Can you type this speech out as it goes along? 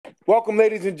Welcome,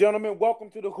 ladies and gentlemen. Welcome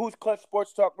to the Who's Clutch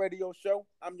Sports Talk Radio Show.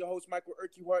 I'm your host, Michael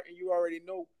Urquhart, and you already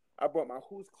know I brought my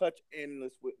Who's Clutch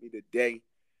analysts with me today.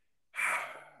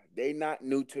 They not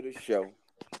new to the show.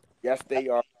 Yes, they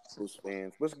are Eagles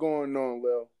fans. What's going on,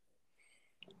 Lil?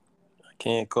 I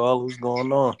can't call what's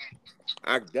going on.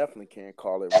 I definitely can't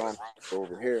call it wrong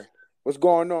over here. What's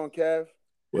going on, Kev?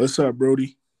 What's up,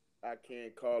 Brody? I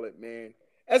can't call it, man.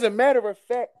 As a matter of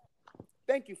fact,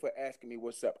 thank you for asking me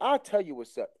what's up. I'll tell you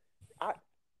what's up.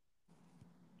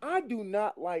 I do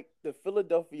not like the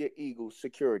Philadelphia Eagles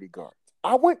security guards.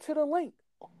 I went to the link.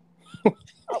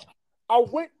 I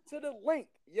went to the link.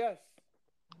 Yes.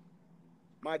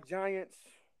 My Giants,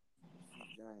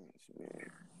 man.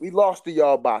 We lost to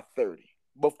y'all by 30.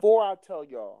 Before I tell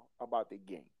y'all about the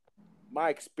game, my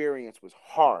experience was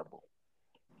horrible.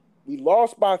 We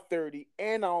lost by 30,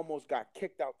 and I almost got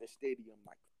kicked out the stadium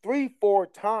like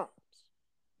 3-4 times.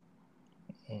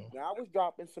 Now, I was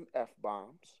dropping some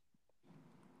F-bombs.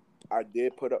 I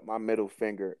did put up my middle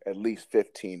finger at least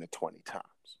 15 to 20 times.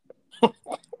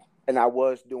 And I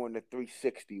was doing the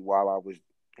 360 while I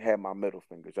had my middle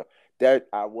fingers up. That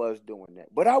I was doing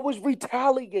that. But I was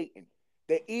retaliating.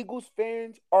 The Eagles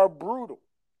fans are brutal,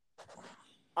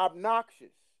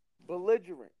 obnoxious,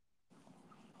 belligerent,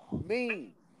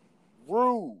 mean,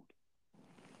 rude.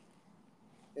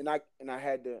 And I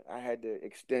had to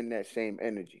extend that same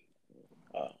energy.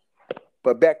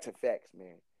 But back to facts,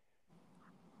 man.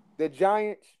 The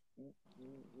Giants,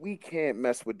 we can't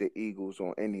mess with the Eagles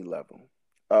on any level.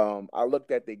 I looked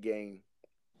at the game.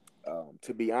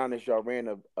 To be honest, y'all ran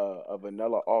a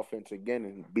vanilla offense again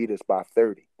and beat us by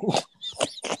 30.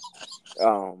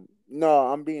 No,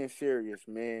 I'm being serious,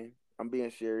 man. I'm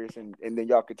being serious, and then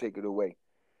y'all can take it away.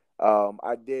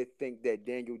 I did think that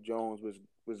Daniel Jones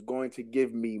was going to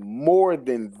give me more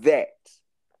than that.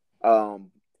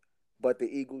 But the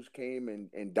Eagles came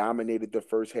and dominated the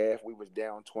first half. We was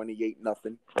down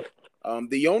 28-0.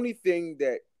 The only thing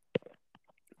that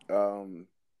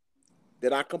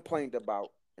I complained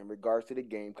about in regards to the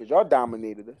game, because y'all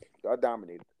dominated us. I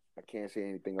can't say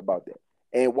anything about that.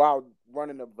 And while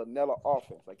running a vanilla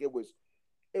offense, like it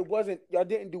wasn't, y'all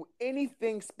didn't do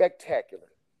anything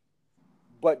spectacular,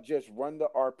 but just run the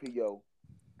RPO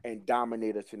and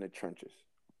dominate us in the trenches.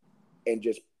 And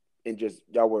just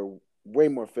y'all were way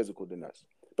more physical than us.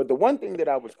 But the one thing that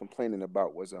I was complaining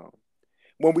about was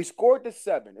when we scored the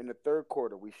 7 in the third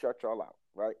quarter, we shut y'all out,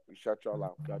 right? We shut y'all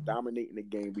out. Y'all dominating the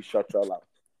game, we shut y'all out.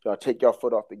 Y'all take y'all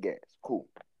foot off the gas. Cool.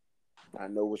 I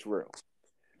know it's real.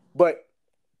 But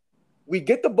we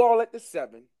get the ball at the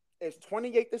 7. It's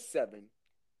 28-7.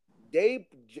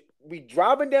 We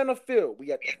driving down the field.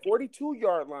 We at the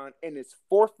 42-yard line, and it's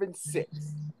 4th and 6.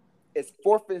 It's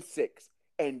 4th and 6,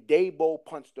 and Dabo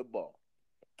punched the ball.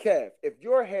 Kev, if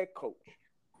you're a head coach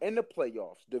in the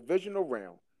playoffs, divisional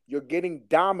round, you're getting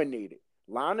dominated.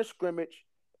 Line of scrimmage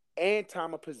and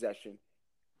time of possession,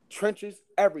 trenches,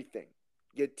 everything.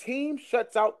 Your team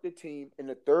shuts out the team in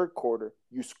the third quarter.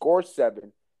 You score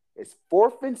 7. It's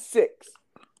 4th and 6.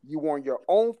 You on your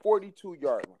own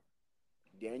 42-yard line.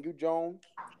 Daniel Jones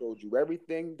showed you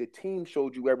everything. The team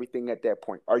showed you everything at that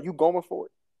point. Are you going for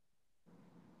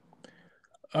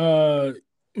it?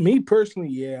 Me personally,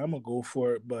 yeah, I'm gonna go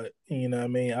for it. But you know, what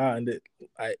I mean,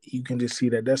 you can just see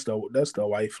that's the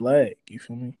white flag. You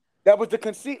feel me? That was the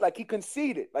conceit. Like he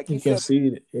conceded. Like he said,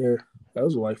 conceded. Yeah, that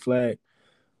was a white flag.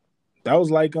 That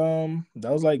was like.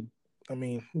 I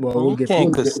mean, well, you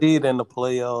can't concede in the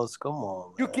playoffs. Come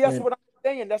on, man. That's what I'm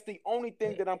saying. That's the only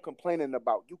thing that I'm complaining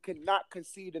about. You cannot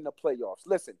concede in the playoffs.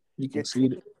 Listen, you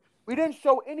conceded. We didn't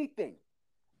show anything.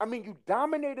 I mean, you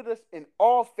dominated us in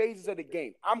all phases of the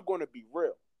game. I'm going to be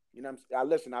real. You know what I'm saying?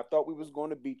 Listen, I thought we was going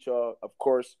to beat y'all. Of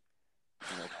course.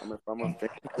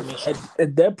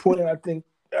 At that point, I think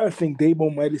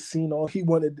Dabo might have seen all he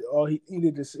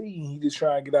needed to see. He just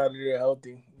trying to get out of there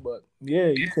healthy. But yeah,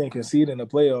 you can't concede in the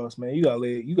playoffs, man. You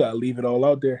gotta leave it all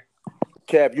out there.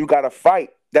 Kev, you gotta fight.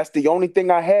 That's the only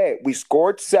thing I had. We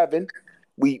scored 7.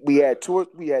 We had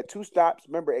two stops.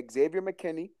 Remember, Xavier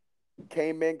McKinney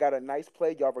came in, got a nice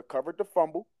play. Y'all recovered the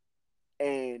fumble,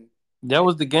 and that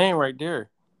was the game right there.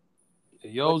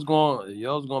 Y'all was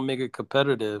gonna make it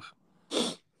competitive.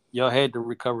 Y'all had to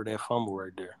recover that fumble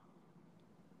right there.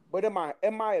 But in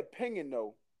my opinion,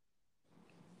 though,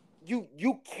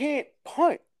 you can't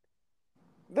punt.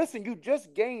 Listen, you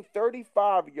just gained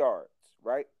 35 yards,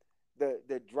 right?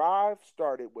 The drive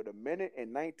started with 1 minute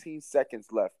and 19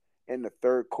 seconds left in the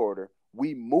third quarter.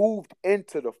 We moved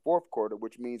into the fourth quarter,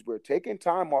 which means we're taking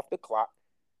time off the clock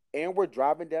and we're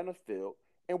driving down the field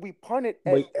and we punted.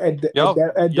 At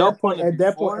that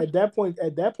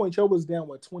point, y'all was down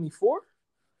 24.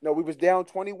 No, we was down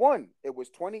 21. It was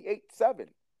 28-7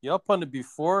 Y'all punted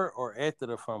before or after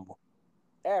the fumble?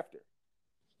 after.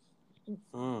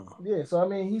 Yeah, so I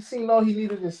mean, he seen all he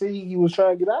needed to see. He was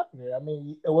trying to get out of there. I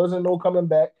mean, it wasn't no coming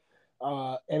back.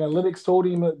 Analytics told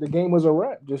him that the game was a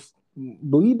wrap. Just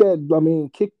believe that. I mean,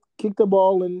 kick the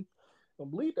ball and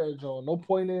believe that, John. No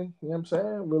point in. You know what I'm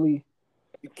saying? Really,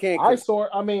 You can't. I saw.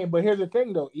 I mean, but here's the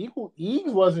thing though. Eagles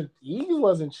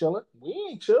wasn't chilling. We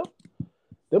ain't chill.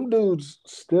 Them dudes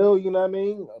still. You know what I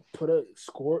mean? Put a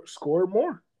score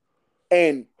more.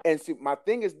 And see, my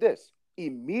thing is this: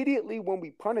 immediately when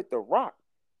we punted the rock,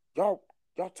 y'all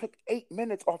took 8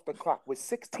 minutes off the clock with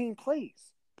 16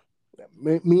 plays. I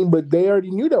mean, but they already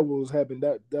knew that what was happening.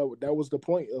 That was the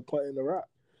point of punting the rock.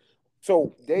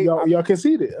 So y'all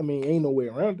conceded. I mean, ain't no way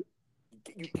around it.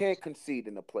 You can't concede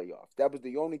in the playoffs. That was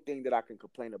the only thing that I can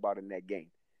complain about in that game.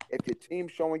 If your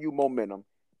team's showing you momentum,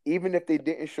 even if they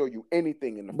didn't show you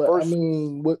anything in the first. I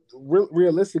mean, what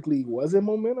realistically was it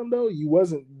momentum though? You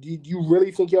wasn't. Did you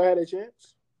really think y'all had a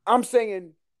chance? I'm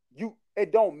saying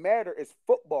it don't matter. It's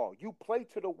football. You play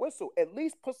to the whistle. At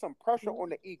least put some pressure on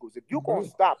the Eagles. If you're gonna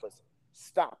stop us,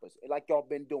 like y'all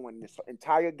been doing this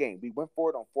entire game. We went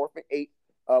for it on 4th and 8.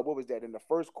 What was that in the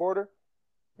first quarter?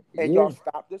 And y'all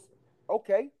stopped us.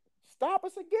 Okay, stop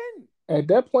us again. At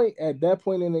that point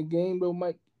in the game, though,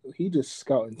 Mike, he just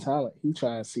scouting talent. He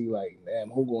trying to see like, damn,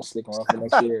 who gonna stick around for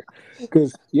next year?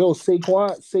 Because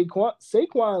Saquon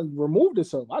removed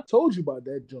himself. I told you about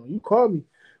that, John. You called me.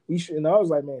 And I was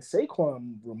like, man,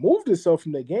 Saquon removed himself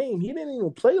from the game. He didn't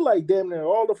even play like damn near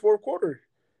all the fourth quarter.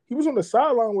 He was on the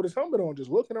sideline with his helmet on, just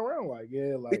looking around like,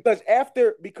 yeah, like because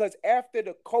after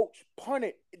the coach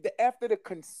punted, after the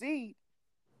concede,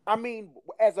 I mean,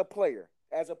 as a player,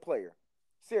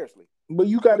 seriously. But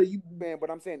man. But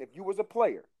I'm saying, if you was a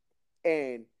player,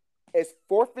 and it's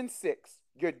 4th and 6,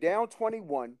 you're down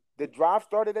 21. The drive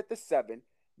started at the 7.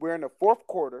 We're in the fourth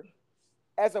quarter.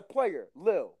 As a player,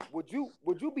 Lil, would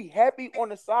you be happy on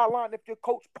the sideline if your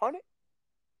coach punted?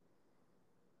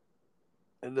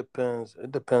 It depends.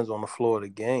 It depends on the floor of the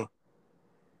game.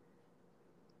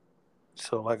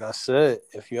 So, like I said,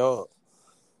 if y'all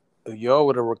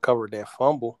would have recovered that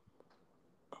fumble,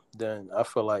 then I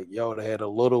feel like y'all would have had a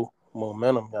little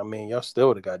momentum. I mean, y'all still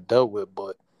would have got dealt with,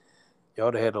 but y'all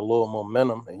would have had a little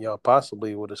momentum, and y'all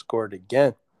possibly would have scored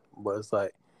again. But it's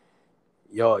like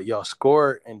y'all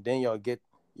scored, and then y'all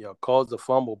caused the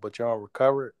fumble, but y'all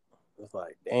recovered. It's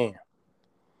like, damn.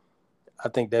 I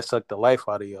think that sucked the life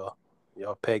out of y'all.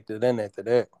 Y'all packed it in after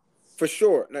that. For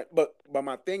sure. But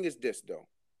my thing is this, though.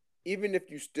 Even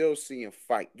if you still see him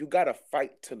fight, you got to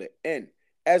fight to the end.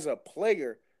 As a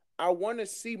player, I want to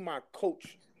see my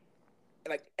coach,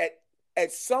 like,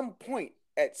 at some point,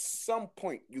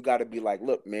 you got to be like,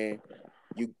 look, man,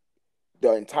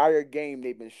 the entire game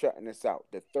they've been shutting us out.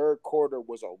 The third quarter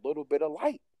was a little bit of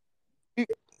light.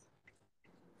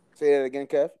 Say that again,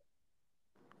 Kev.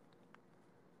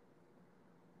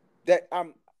 That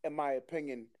in my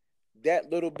opinion,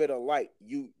 that little bit of light,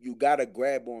 you gotta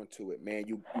grab onto it, man.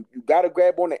 You gotta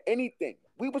grab onto anything.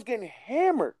 We was getting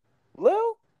hammered,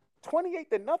 Lil,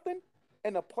 28-0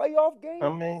 in a playoff game. I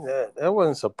mean, that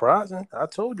wasn't surprising. I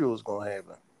told you it was gonna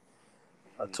happen.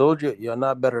 I told you you're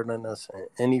not better than us in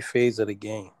any phase of the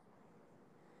game.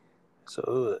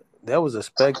 So that was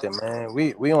expected, man.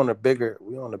 We on the bigger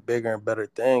and better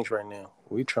things right now.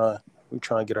 We trying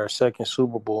to get our second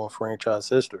Super Bowl in franchise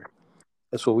history.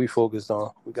 That's what we focused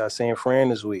on. We got San Fran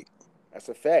this week. That's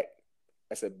a fact.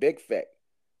 That's a big fact.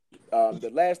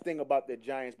 The last thing about the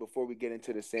Giants before we get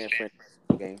into the San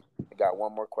Francisco game, I got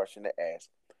one more question to ask.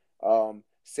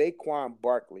 Saquon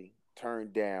Barkley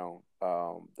turned down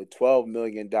the $12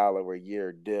 million a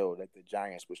year deal that the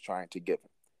Giants was trying to give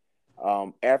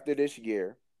him. After this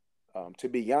year, to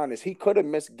be honest, he could have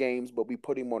missed games, but we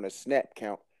put him on a snap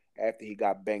count after he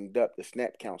got banged up. The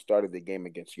snap count started the game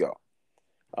against y'all.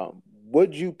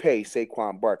 Would you pay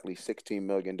Saquon Barkley $16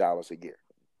 million a year?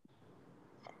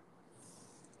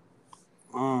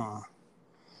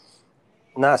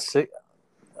 Not sick.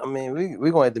 I mean, we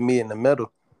going to have to meet in the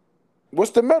middle.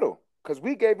 What's the middle? Because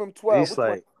we gave him 12.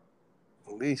 At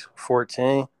least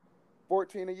 14.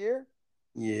 14 a year?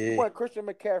 Yeah. You want Christian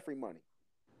McCaffrey money?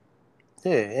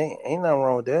 Yeah, ain't nothing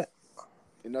wrong with that.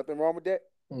 Ain't nothing wrong with that?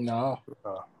 No.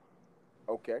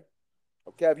 Okay.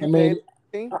 Have you paid?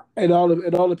 It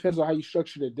all depends on how you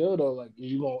structure the deal, though. Like, is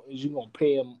you gonna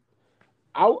pay him?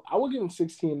 I would give him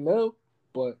 16 mil,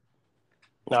 but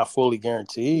not fully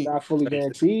guaranteed. Not fully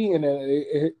guaranteed, and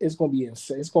then it's gonna be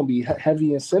it's gonna be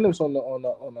heavy incentives on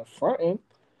the front end.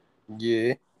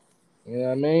 Yeah, you know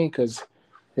what I mean? Because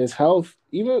his health,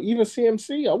 even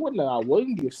CMC, I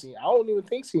wouldn't give CMC. I don't even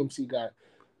think CMC got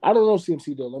I don't know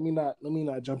CMC though. Let me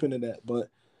not jump into that. But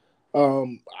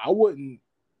I wouldn't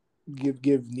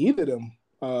give neither of them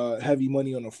heavy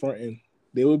money on the front end.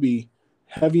 They would be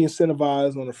heavy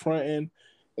incentivized on the front end,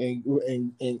 and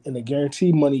the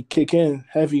guaranteed money kick in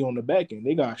heavy on the back end.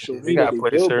 They gotta show They me that gotta they play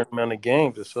a build. certain amount of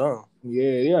games or something.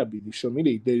 Yeah, they gotta be show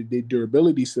me they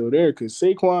durability still there. Because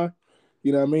Saquon,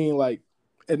 you know what I mean. Like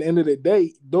at the end of the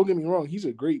day, don't get me wrong, he's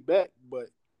a great back, but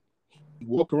he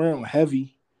walk around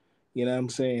heavy. You know what I'm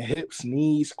saying? Hips,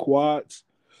 knees, quads.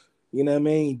 You know what I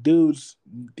mean? Dudes,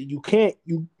 you can't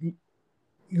you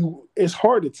it's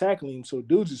hard to tackle him, so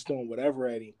dudes just throwing whatever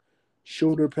at him.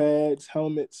 Shoulder pads,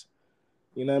 helmets,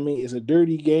 you know what I mean? It's a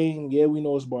dirty game. Yeah, we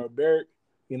know it's barbaric.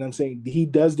 You know what I'm saying? He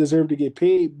does deserve to get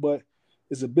paid, but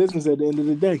it's a business at the end of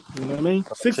the day. You know what I mean?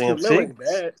 60 mil CMC ain't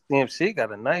bad. CMC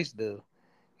got a nice deal.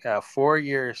 Got 4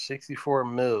 years, 64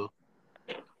 mil,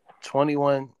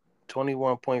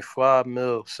 21.5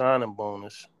 mil signing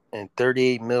bonus, and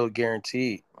 38 mil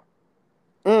guaranteed.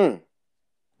 Mm.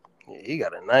 Yeah, he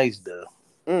got a nice deal.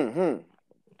 Mm-hmm. And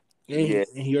Yeah.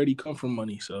 he already come from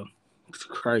money, so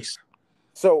Christ.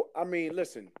 So I mean,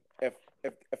 listen, if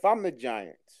I'm the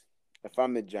Giants,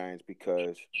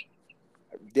 because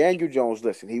Daniel Jones,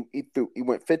 listen, he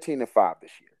went 15-5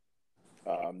 this year.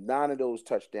 9 of those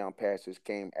touchdown passes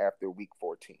came after week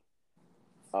 14.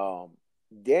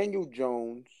 Daniel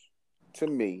Jones, to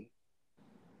me,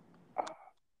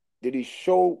 did he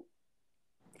show?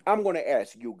 I'm going to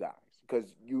ask you guys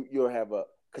because you'll have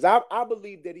because I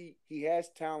believe that he has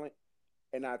talent,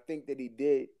 and I think that he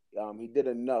did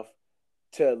enough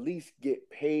to at least get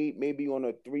paid, maybe on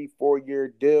a 3-4 year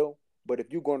deal. But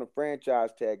if you're going to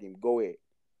franchise tag him, go ahead.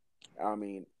 I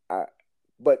mean,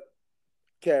 but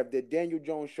Kev, did Daniel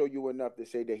Jones show you enough to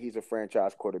say that he's a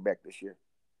franchise quarterback this year?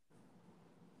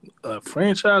 A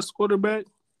franchise quarterback?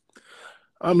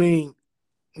 I mean,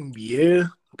 yeah,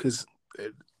 because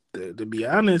to be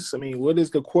honest, I mean, what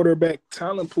is the quarterback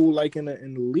talent pool like in the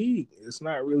league? It's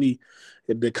not really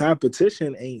the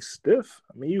competition ain't stiff.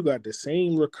 I mean, you got the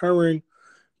same recurring,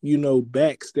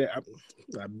 backs that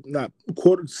not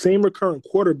same recurring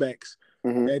quarterbacks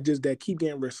Mm-hmm. that keep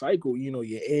getting recycled. Your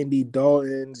Andy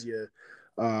Daltons, your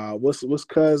what's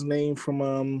Cuz name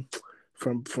from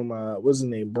what's his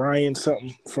name, Brian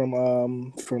something from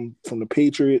the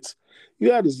Patriots. You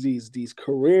got these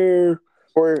career,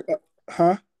 Hoyer,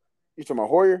 huh? you talking about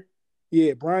Hoyer?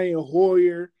 Yeah, Brian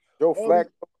Hoyer, Joe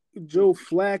Flacco? Joe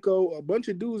Flacco, a bunch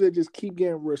of dudes that just keep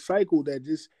getting recycled. That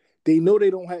just they know they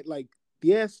don't have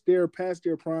yes, they're past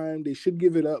their prime. They should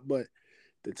give it up, but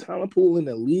the talent pool in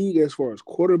the league as far as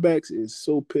quarterbacks is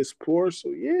so piss poor. So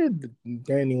yeah,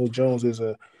 Daniel Jones is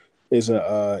a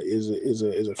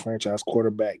franchise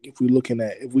quarterback. If we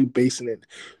basing it,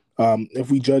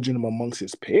 if we judging him amongst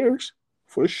his peers,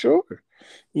 for sure.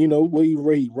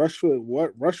 Where he rushed for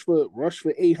what? Rush for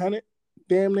 800,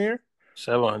 damn near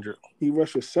 700. He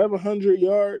rushed for 700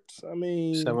 yards. I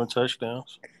mean, 7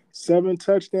 touchdowns. 7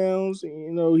 touchdowns.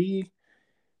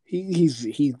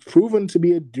 He's proven to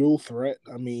be a dual threat.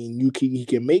 I mean, he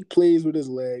can make plays with his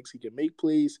legs. He can make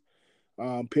plays.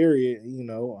 Period.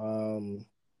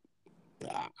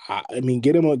 I mean,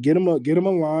 get him a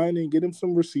line and get him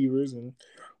some receivers, and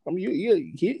I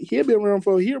mean, he'll be around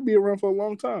for a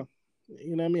long time.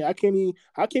 You know what I mean? I can't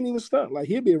even stunt. Like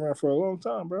he'll be around for a long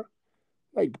time, bro.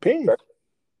 Like pain.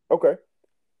 Okay.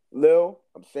 Lil,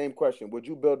 same question. Would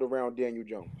you build around Daniel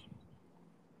Jones?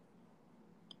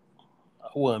 I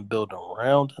wouldn't build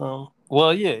around him.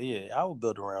 Well, yeah, I would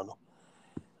build around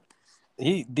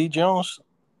him. D Jones,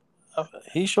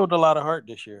 he showed a lot of heart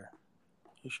this year.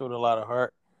 He showed a lot of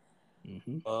heart.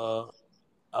 Mm-hmm.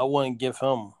 I wouldn't give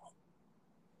him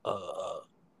a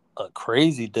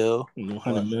crazy deal.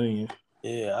 100 million.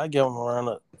 Yeah, I give him around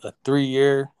a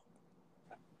 3-year,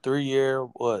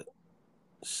 what,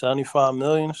 75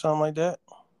 million or something like that.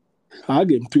 I'll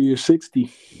give him 3 years,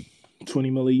 60, 20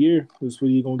 mil a year. That's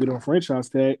what he gonna get on franchise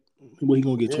tag. What he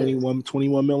gonna get 21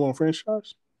 mil on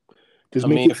franchise?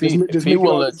 If he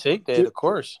willing to take that, of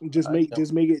course. Just make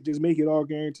it all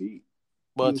guaranteed.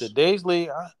 But today's league,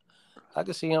 I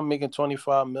can see him making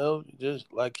 25 mil.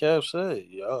 Just like Kev said,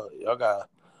 y'all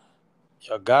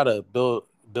gotta build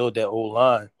that old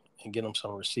line and get him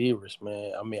some receivers,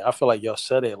 man. I mean, I feel like y'all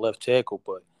said it at left tackle,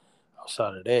 but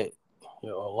outside of that,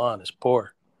 your old line is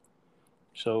poor.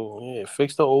 So yeah,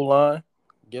 fix the old line,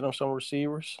 get him some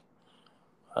receivers.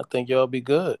 I think y'all be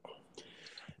good.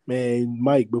 Man,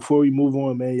 Mike, before we move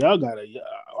on, man, y'all gotta.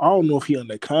 I don't know if he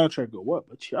under contract or what,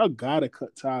 but y'all gotta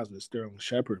cut ties with Sterling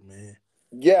Shepard, man.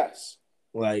 Yes.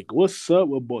 Like, what's up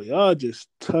with boy? Y'all just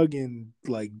tugging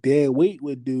like dead weight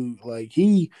with dude. Like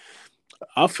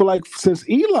I feel like since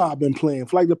Eli been playing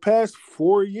for like the past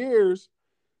 4 years,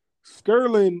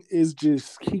 Sterling is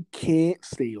just he can't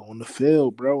stay on the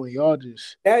field, bro. And y'all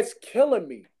just That's killing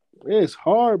me. it's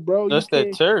hard, bro. You That's that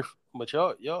can't. turf. But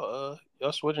y'all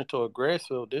switching to a grass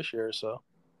field this year, so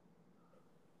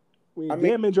I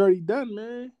mean, damage already done,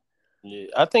 man. yeah.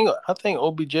 I think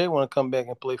OBJ want to come back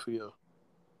and play for you.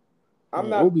 I'm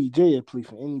not OBJ will play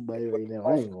for anybody right now.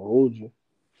 I ain't gonna hold you.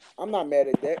 I'm not mad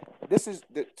at that. This is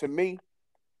to me,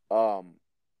 and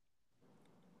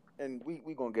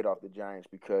we gonna get off the Giants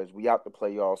because we out the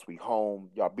playoffs. We home.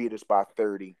 Y'all beat us by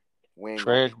 30.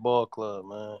 Trash ball club,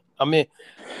 man. I mean,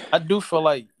 I do feel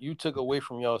like you took away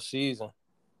from y'all season.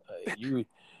 You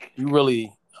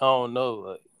really, I don't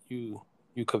know. You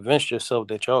convinced yourself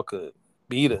that y'all could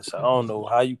beat us. I don't know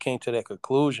how you came to that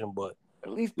conclusion, but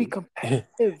at least be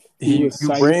competitive. you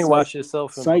brainwash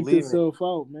yourself and believing yourself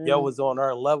out, man. Y'all was on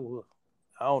our level.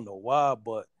 I don't know why,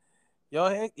 but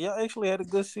y'all actually had a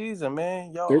good season,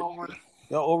 man. Y'all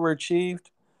overachieved.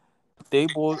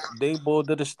 Daboll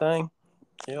did his thing.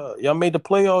 Yeah, y'all made the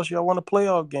playoffs. Y'all won a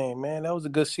playoff game, man. That was a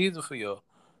good season for y'all.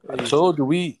 I told you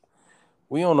we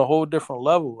on a whole different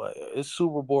level. Like, it's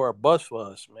Super Bowl or bust for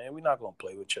us, man. We're not gonna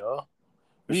play with y'all.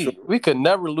 We could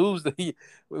never lose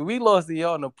we lost to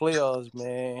y'all in the playoffs,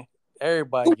 man.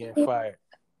 Everybody getting fired.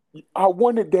 I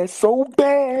wanted that so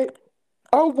bad.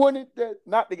 I wanted that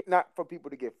not for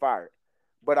people to get fired,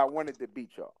 but I wanted to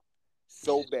beat y'all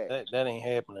so bad. That ain't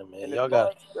happening, man. And Y'all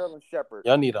got Sterling Shepard.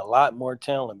 Y'all need a lot more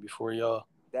talent before y'all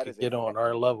can get on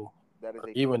our level. That is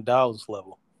even Dallas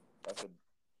level. That's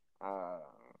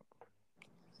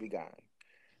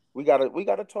we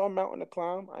got a tall mountain to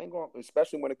climb. I ain't going,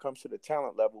 especially when it comes to the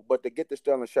talent level. But to get the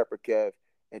Sterling Shepard, Kev,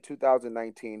 in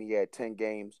 2019 he had 10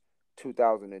 games.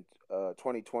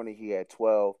 2020 he had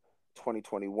 12.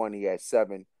 2021 he had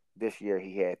 7. This year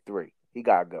he had 3. He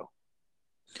gotta go.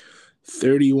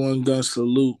 31 gun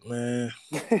salute, man.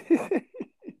 Yeah,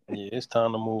 it's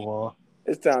time to move on.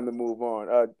 It's time to move on.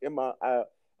 I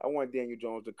want Daniel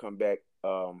Jones to come back.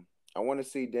 I want to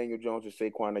see Daniel Jones and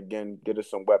Saquon again, get us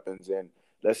some weapons, and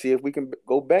let's see if we can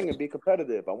go bang and be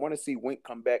competitive. I want to see Wink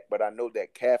come back, but I know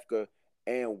that Kafka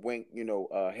and Wink,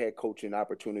 head coaching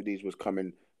opportunities was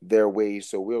coming their way.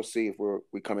 So we'll see if we're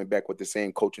coming back with the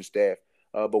same coaching staff.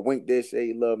 But Wink did say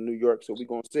he loved New York, so we're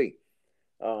going to see.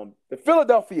 The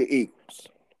Philadelphia Eagles.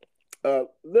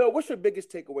 Lil, what's your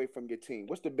biggest takeaway from your team?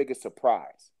 What's the biggest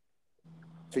surprise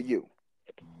to you?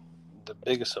 The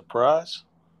biggest surprise?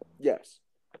 Yes.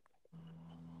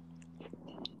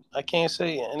 I can't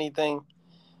say anything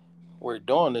we're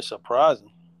doing is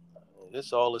surprising.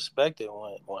 It's all expected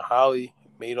when Howie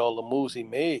made all the moves he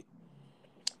made.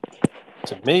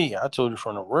 To me, I told you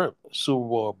from the rip, Super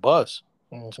Bowl bust.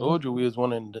 Mm-hmm. Told you we was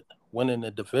winning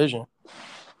the division,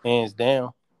 hands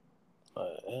down.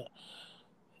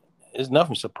 There's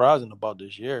nothing surprising about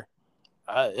this year.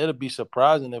 It'll be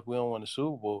surprising if we don't win the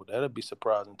Super Bowl. That'll be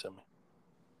surprising to me.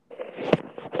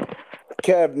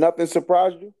 Kev, nothing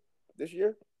surprised you this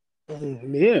year?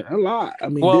 Yeah, a lot. I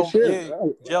mean, well, this year, yeah,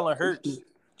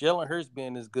 Jalen Hurts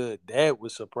being as good, that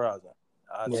was surprising.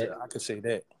 I could say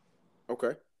that.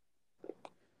 Okay.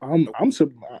 I'm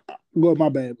surprised. Well, my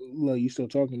bad. Look, you still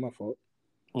talking? My fault.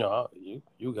 No,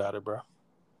 you got it, bro.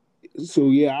 So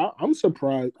yeah, I'm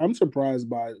surprised. I'm surprised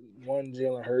by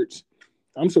Jalen Hurts.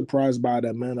 I'm surprised by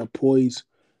the amount of poise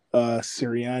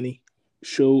Sirianni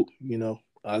showed.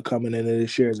 Coming into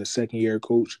this year as a second-year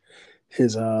coach,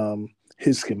 his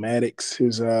schematics,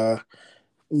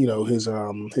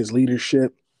 his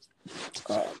leadership.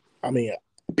 I mean,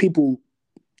 people,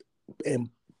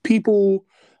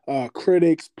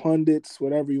 critics, pundits,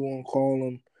 whatever you want to call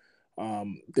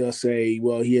them, they'll say,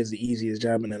 well, he has the easiest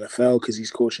job in the NFL because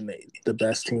he's coaching the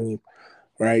best team,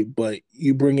 right? But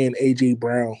you bring in A.J.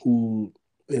 Brown, who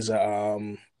is is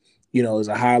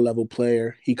a high-level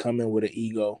player. He come in with an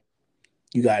ego.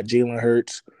 You got Jalen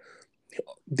Hurts,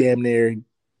 damn near,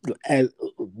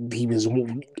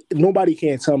 nobody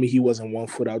can tell me he wasn't 1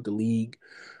 foot out the league.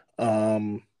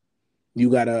 You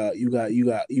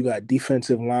got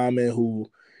defensive linemen who,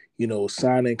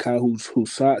 signing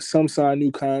some sign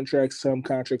new contracts, some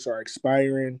contracts are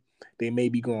expiring. They may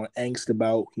be going angst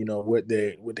about, what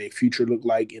their future look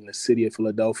like in the city of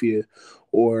Philadelphia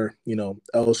or,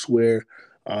 elsewhere.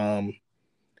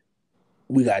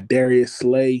 We got Darius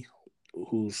Slay,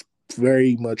 who's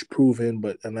very much proven,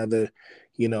 but another,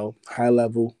 high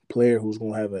level player who's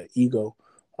gonna have an ego.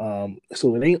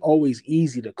 So it ain't always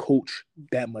easy to coach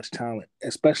that much talent,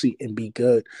 especially and be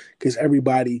good, because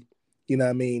everybody,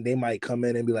 they might come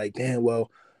in and be like, damn,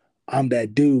 well, I'm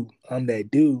that dude,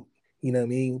 you know what I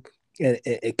mean? And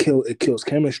it kills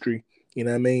chemistry, you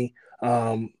know what I mean?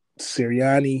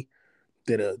 Sirianni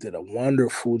did a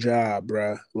wonderful job,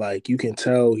 bruh. Like you can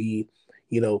tell you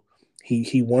know,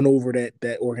 he won over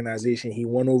that organization. He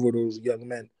won over those young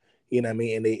men. You know what I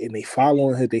mean? And they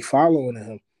following him. They following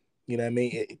him. You know what I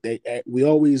mean? We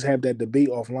always have that debate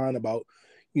offline about,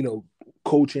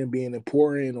 coaching being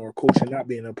important or coaching not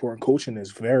being important. Coaching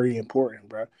is very important,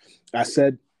 bruh. I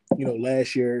said,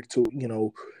 last year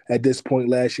at this point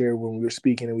last year when we were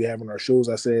speaking and we having our shows,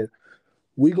 I said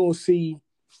we gonna see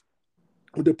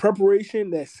with the preparation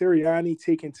that Sirianni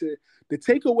taking to the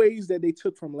takeaways that they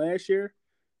took from last year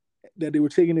that they were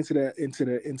taking into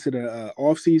the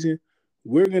off season.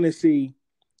 We're gonna see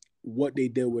what they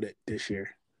did with it this year,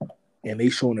 and they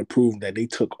showing and proving that they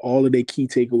took all of their key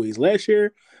takeaways last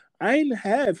year. I didn't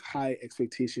have high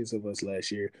expectations of us last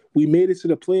year. We made it to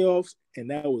the playoffs, and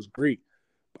that was great.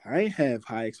 But I didn't have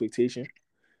high expectation.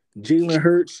 Jalen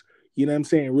Hurts, you know what I'm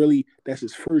saying? Really, that's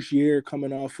his first year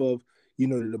coming off of,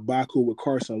 the debacle with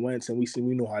Carson Wentz, and we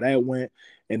know how that went.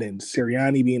 And then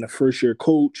Sirianni being a first year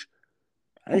coach,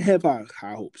 I didn't have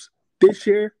high hopes. This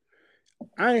year,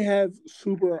 I didn't have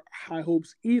super high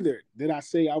hopes either. Did I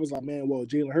say I was like, man, well,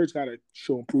 Jalen Hurts got to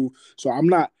show and prove. So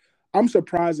I'm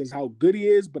surprised as how good he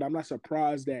is, but I'm not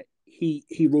surprised that he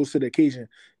rose to the occasion.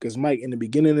 Because Mike, in the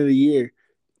beginning of the year,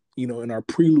 in our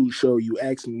prelude show, you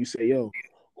asked me, you say, yo,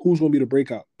 who's going to be the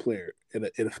breakout player in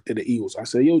the Eagles? I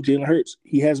said, yo, Jalen Hurts.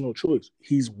 He has no choice.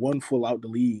 He's one full out the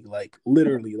league, like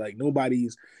literally, like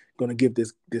nobody's going to give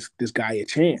this guy a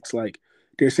chance. Like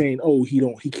they're saying, oh, he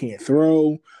can't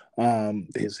throw.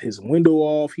 His window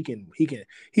off.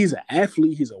 He's an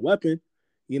athlete. He's a weapon.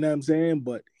 You know what I'm saying?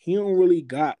 But he don't really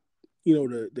got,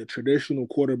 the traditional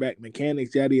quarterback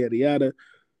mechanics, yada yada yada.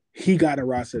 He got to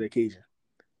rise to the occasion.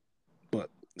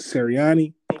 But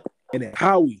Sirianni and then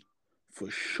Howie, for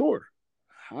sure.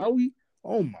 Howie,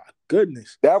 oh my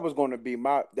goodness. That was going to be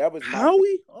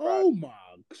Howie. Oh my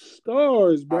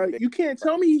stars, bro! You can't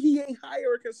tell me he ain't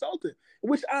hire a consultant,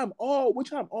 which I'm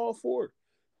all for.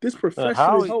 This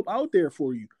professional help out there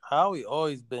for you. Howie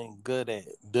always been good at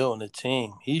building a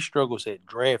team. He struggles at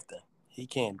drafting. He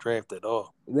can't draft at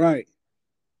all. Right,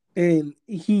 and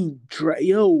he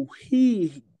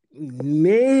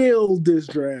nailed this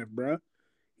draft, bro.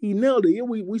 He nailed it.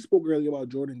 We spoke earlier about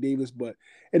Jordan Davis, but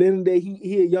at the end of the day,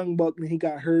 he a young buck and he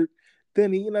got hurt.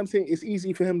 Then you know what I'm saying? It's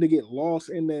easy for him to get lost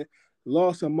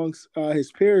amongst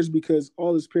his peers because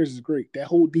all his peers is great. That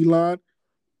whole D line,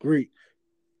 great.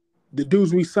 The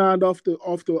dudes we signed off the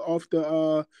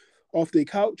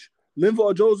couch.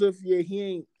 Linval Joseph, yeah, he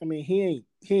ain't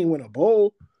win a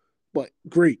bowl, but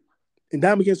great. And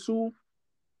Ndamukong Suh,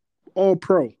 all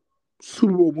pro,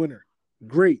 Super Bowl winner,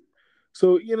 great.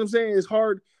 So you know what I'm saying? It's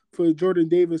hard for Jordan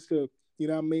Davis to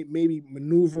maybe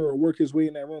maneuver or work his way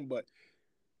in that room, but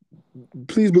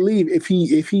please believe if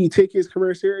he take his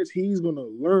career serious, he's gonna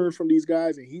learn from these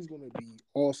guys and he's gonna be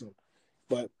awesome.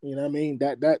 But you know what I mean?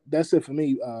 That's it for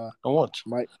me.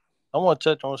 Mike. I want to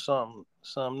touch on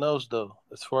something else though.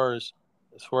 As far as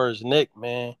Nick,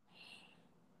 man,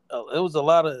 it was a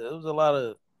lot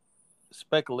of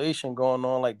speculation going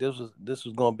on. Like this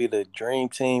was gonna be the Dream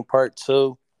Team Part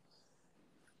 2.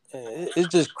 And it's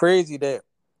just crazy that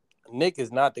Nick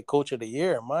is not the coach of the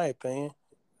year, in my opinion.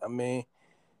 I mean,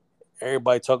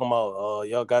 everybody talking about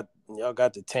y'all got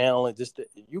the talent.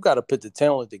 You got to put the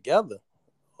talent together.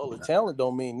 All the talent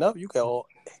don't mean nothing. You can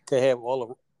have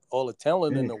all the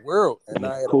talent in the world and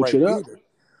not have the right leader.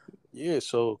 Yeah,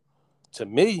 so to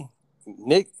me,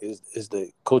 Nick is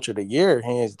the coach of the year,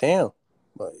 hands down.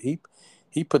 But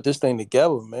he put this thing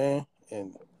together, man,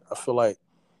 and I feel like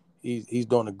he's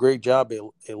doing a great job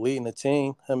at leading the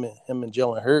team. Him and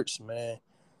Jalen Hurts, man.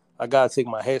 I gotta take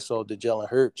my hats off to Jalen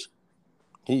Hurts.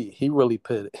 He really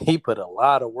put a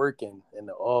lot of work in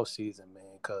the off season, man.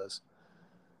 Because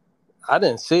I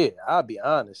didn't see it. I'll be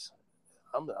honest.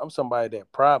 I'm somebody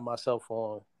that pride myself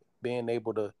on being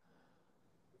able to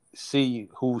see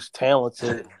who's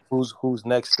talented, who's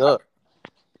next up.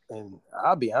 And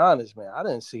I'll be honest, man. I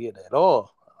didn't see it at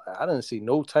all. I didn't see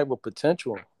no type of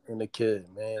potential in the kid,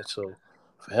 man. So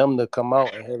for him to come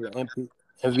out and have an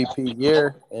MVP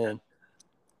year and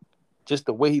just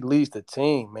the way he leads the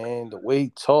team, man, the way he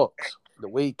talks, the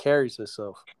way he carries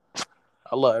himself.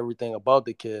 I love everything about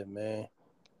the kid, man.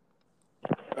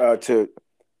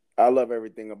 I love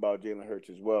everything about Jalen Hurts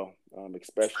as well,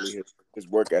 especially his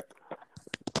work ethic.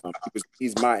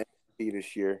 He's my MVP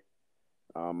this year.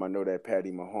 I know that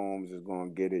Patty Mahomes is going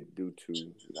to get it due to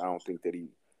I don't think that he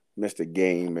missed a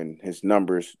game and his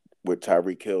numbers with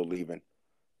Tyreek Hill leaving.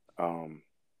 To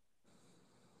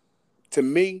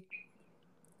me,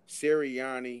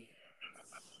 Sirianni,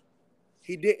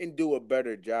 he didn't do a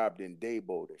better job than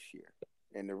Dabo this year.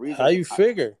 And the reason How you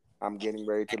figure? I'm getting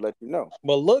ready to let you know.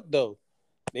 But look though,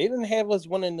 they didn't have us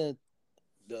winning the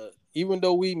even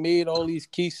though we made all these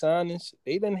key signings,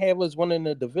 they didn't have us winning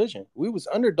the division. We was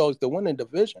underdogs to win the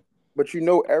division. But you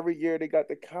know, every year they got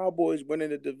the Cowboys winning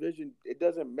the division. It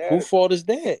doesn't matter. Who fault is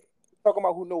that? Talking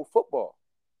about who know football.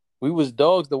 We was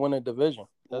dogs to win the division.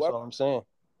 That's Whoever, all I'm saying.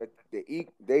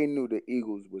 they knew the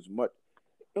Eagles was much.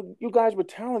 You guys were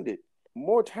talented,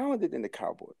 more talented than the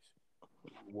Cowboys.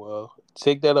 Well,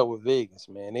 take that up with Vegas,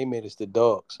 man. They made us the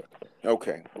dogs.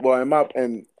 Okay. Well, in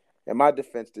my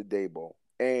defense to Dabo,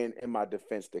 and in my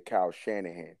defense to Kyle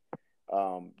Shanahan,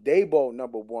 Dabo,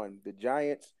 number one, the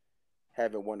Giants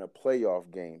haven't won a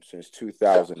playoff game since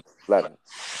 2011.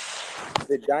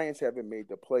 The Giants haven't made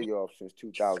the playoffs since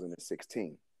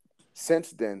 2016.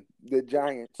 Since then, the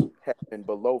Giants have been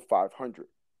below 500.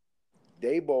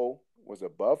 Dabo was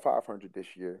above 500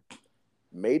 this year,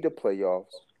 made the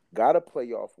playoffs, got a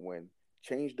playoff win,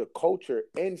 changed the culture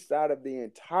inside of the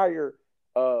entire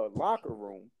locker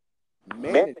room.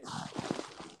 Managed,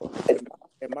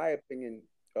 in my opinion,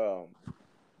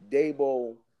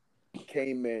 Dabo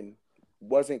came in,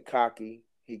 wasn't cocky.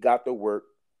 He got the work,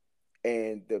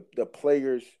 and the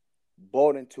players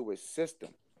bought into his system.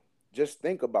 Just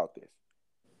think about this.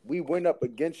 We went up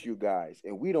against you guys,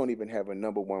 and we don't even have a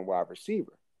number one wide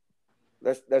receiver.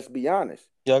 Let's be honest.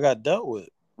 Y'all got dealt with.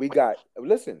 We got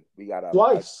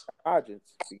Twice. Hodgins.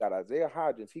 We got Isaiah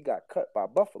Hodgins. He got cut by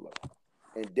Buffalo,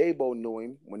 and Dabo knew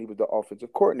him when he was the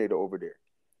offensive coordinator over there.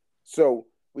 So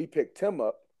we picked him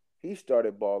up. He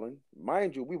started balling.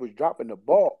 Mind you, we was dropping the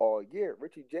ball all year.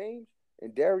 Richie James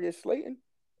and Darius Slayton,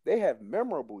 they have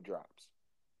memorable drops.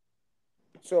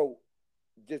 So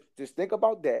just think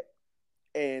about that.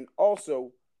 And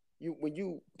also,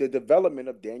 the development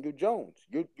of Daniel Jones.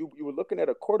 You were looking at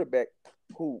a quarterback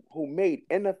who made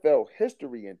NFL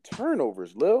history in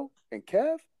turnovers, Lil and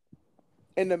Kev,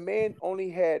 and the man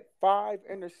only had 5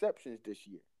 interceptions this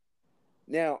year.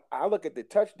 Now, I look at the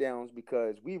touchdowns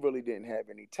because we really didn't have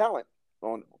any talent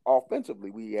on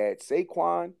offensively. We had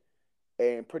Saquon,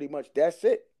 and pretty much that's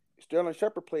it. Sterling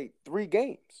Shepard played 3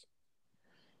 games.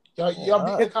 Y'all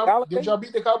beat the Cowboys? Did y'all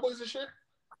beat the Cowboys this year?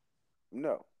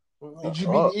 No. Did you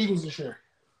beat the Eagles this year?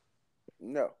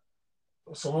 No.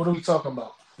 So what are we talking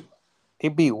about? He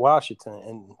beat Washington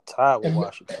and tied with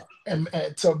Washington. And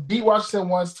to beat Washington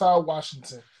once, tied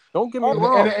Washington. Don't get me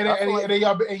wrong.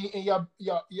 And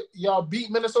y'all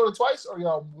beat Minnesota twice, or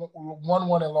y'all won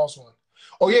one and lost one?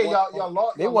 Oh yeah, y'all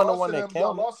lost. They won the one that counted.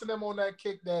 Y'all lost to them on that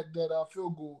kick, that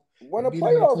field goal. Won a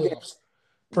playoff game.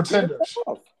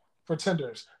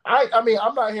 Pretenders. I mean,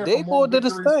 I'm not here. Dabo did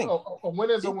his thing. A win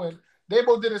is a win.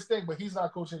 Dabo did his thing, but he's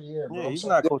not coach of the year. Bro. Yeah, he's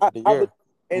not coach of the year.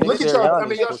 And look at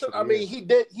y'all. I mean, he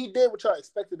did what y'all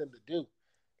expected him to do.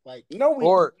 Like,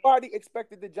 nobody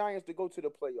expected the Giants to go to the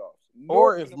playoffs.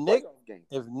 Or if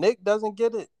Nick doesn't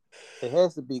get it, it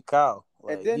has to be Kyle.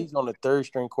 Like, and then, he's on the 3rd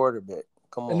string quarterback.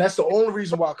 Come on. And that's the only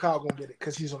reason why Kyle gonna get it,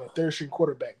 because he's on a 3rd string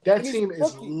quarterback. That team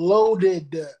is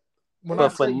loaded. But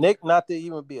for Nick not to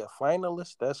even be a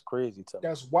finalist, that's crazy to me.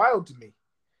 That's wild to me.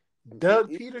 Doug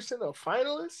Peterson, a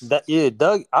finalist?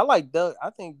 Doug. I like Doug. I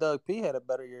think Doug P had a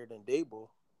better year than Dabo.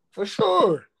 For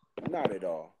sure. Not at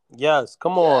all. Yes,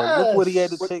 come on. Yes. Look what he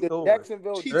had to take over.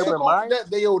 Jacksonville.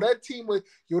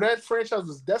 That franchise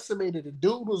was decimated. The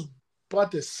dude was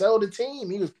about to sell the team.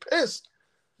 He was pissed.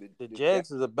 The Jags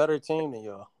is a better team than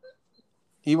y'all.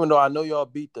 Even though I know y'all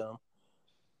beat them.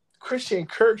 Christian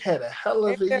Kirk had a hell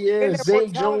of a year. Zay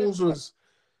Jones was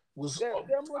they're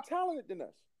more talented than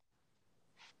us.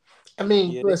 I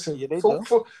mean, listen. Don't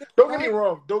get me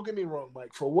wrong. Don't get me wrong,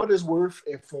 Mike. For what it's worth,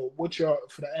 and for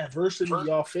the adversity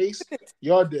y'all faced,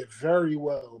 y'all did very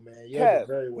well, man. Y'all did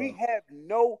very well. We have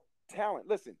no talent.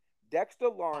 Listen, Dexter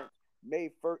Lawrence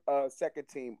made second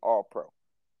team All Pro.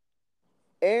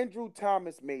 Andrew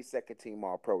Thomas made second team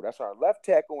All Pro. That's our left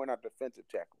tackle and our defensive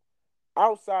tackle.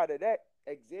 Outside of that,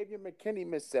 Xavier McKinney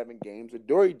missed 7 games.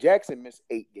 Adoree Jackson missed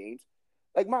 8 games.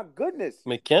 Like, my goodness.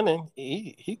 McKinnon,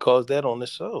 he caused that on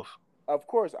himself. Of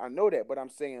course, I know that, but I'm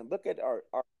saying, look at our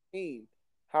team,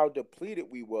 how depleted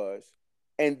we was,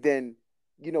 and then,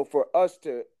 for us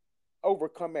to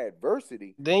overcome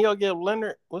adversity. Then y'all get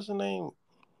Leonard, what's his name?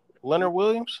 Leonard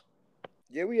Williams?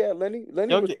 Yeah, we had Lenny.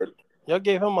 Y'all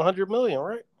gave him $100 million,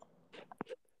 right?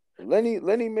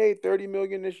 Lenny made $30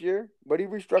 million this year, but he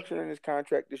restructured in his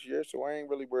contract this year, so I ain't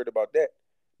really worried about that.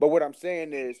 But what I'm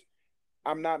saying is,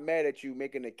 I'm not mad at you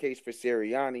making a case for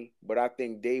Sirianni, but I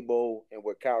think Dabo and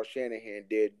what Kyle Shanahan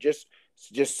did, just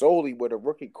solely with a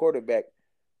rookie quarterback,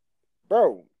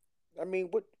 bro. I mean,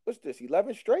 what's this?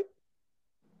 11 straight?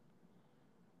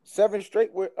 7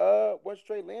 straight with one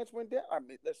straight Lance went down. I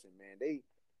mean, listen, man,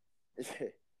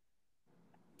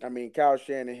 I mean, Kyle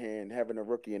Shanahan having a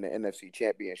rookie in the NFC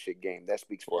Championship game, that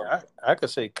speaks for Yeah, himself. I could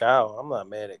say Kyle. I'm not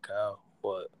mad at Kyle,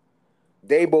 but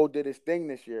Dabo did his thing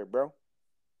this year, bro.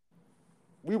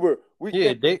 We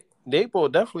yeah, think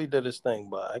Dabo definitely did his thing,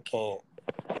 but I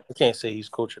can't say he's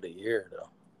coach of the year though.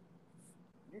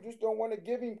 you just don't want to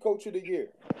give him coach of the year.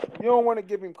 You don't want to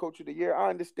give him coach of the year. I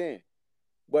understand.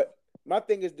 But my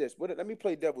thing is this. Let me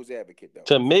play devil's advocate though.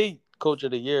 To me, coach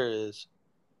of the year is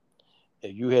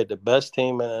if you had the best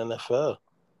team in the NFL.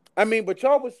 I mean, but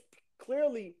y'all was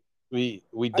clearly We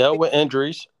I dealt think with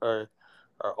injuries. Our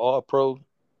all pro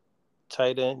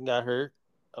tight end got hurt.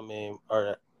 I mean,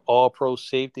 our all pro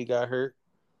safety got hurt.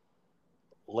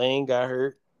 Lane got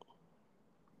hurt.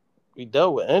 We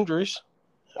dealt with injuries.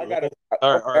 I I mean, got a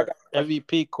our okay, I our got a question.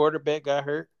 MVP quarterback got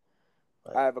hurt.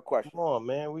 I Like, have a come question. on,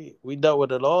 man. We dealt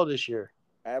with it all this year.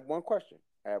 I have one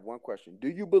question. Do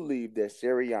you believe that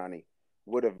Sirianni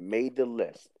would have made the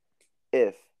list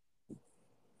if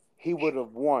he would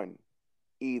have won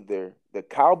either the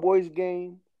Cowboys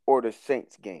game or the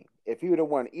Saints game? If he would have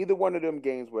won either one of them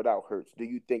games without Hurts, do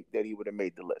you think that he would have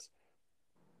made the list?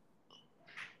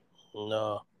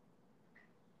 No,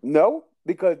 No,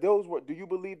 because those were. Do you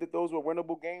believe that those were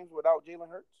winnable games without Jalen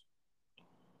Hurts?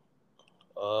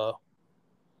 uh,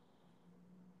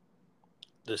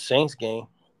 the Saints game,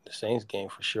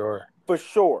 for sure. For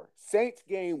sure, Saints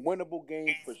game, winnable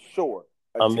game for sure.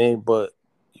 I mean, but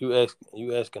you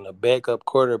asking a backup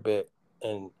quarterback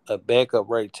and a backup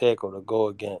right tackle to go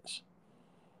against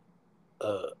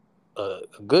a a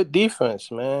good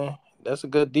defense, man. That's a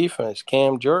good defense.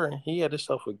 Cam Jordan, he had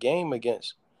himself a game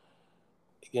against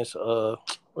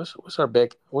what's our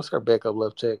backup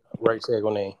left right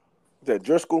tackle name? Is that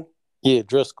Driscoll? Yeah,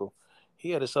 Driscoll.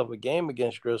 He had himself a game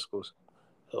against Driscoll's.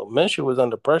 So Minshew was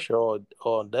under pressure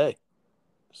all day.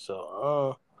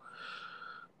 So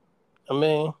I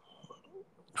mean,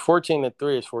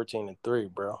 14-3 is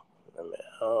 14-3, bro. I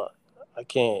mean, I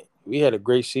can't. We had a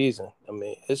great season. I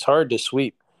mean, it's hard to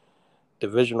sweep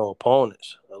divisional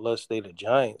opponents unless they the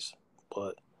Giants.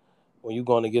 But when you're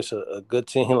going against a good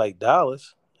team like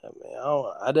Dallas, I mean,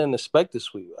 I didn't expect to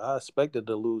sweep. I expected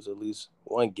to lose at least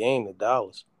one game to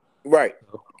Dallas. Right,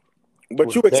 So,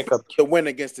 but you with expect backup, to win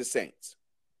against the Saints.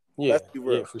 Let's be yeah,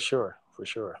 real. for sure, for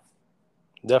sure.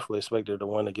 Definitely expected to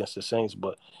win against the Saints,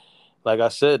 but like I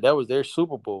said, that was their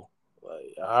Super Bowl.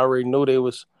 Like, I already knew they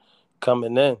was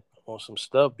coming in on some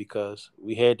stuff because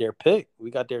we had their pick. We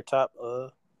got their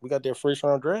first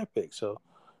round draft pick. So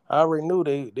I already knew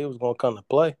they was gonna come to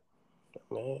play.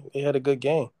 Man, they had a good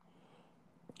game.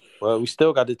 Well, we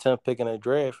still got the 10th pick in the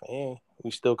draft and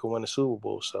we still can win the Super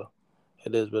Bowl. So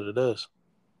it is what it is.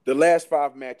 The last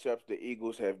 5 matchups, the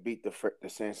Eagles have beat the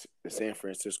San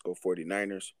Francisco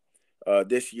 49ers.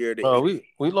 This year, Oh,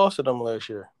 we lost to them last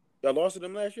year. y'all lost to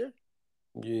them last year?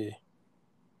 Yeah.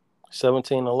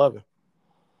 17-11.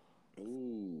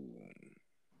 Ooh.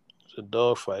 It's a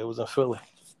dogfight. It was in Philly.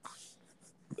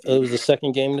 It was the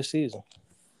second game of the season.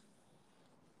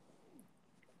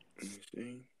 Let me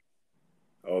see.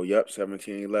 Oh, yep,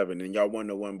 17-11. And y'all won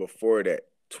the one before that,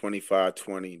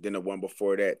 25-20. Then the one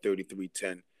before that,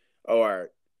 33-10. Oh, all right.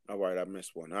 All right, I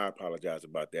missed one. I apologize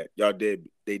about that.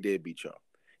 They did beat y'all.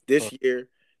 This year,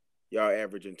 y'all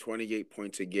averaging 28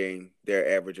 points a game.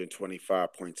 They're averaging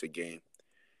 25 points a game.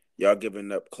 Y'all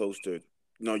giving up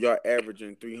y'all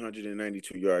averaging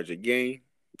 392 yards a game.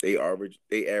 They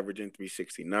averaging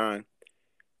 369.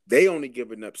 They only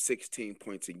giving up 16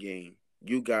 points a game.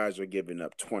 You guys are giving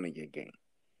up 20 a game.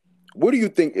 What do you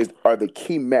think are the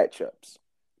key matchups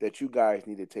that you guys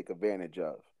need to take advantage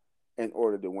of in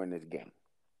order to win this game?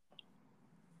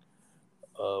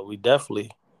 We definitely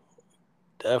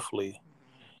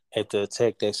had to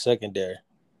attack that secondary,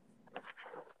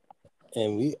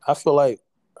 and I feel like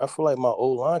my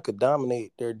old line could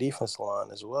dominate their defense line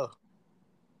as well,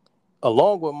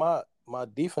 along with my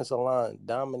defensive line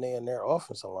dominating their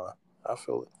offensive line. I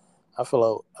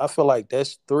feel like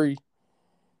that's three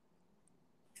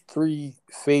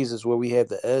phases where we have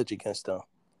the edge against them.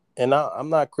 And I'm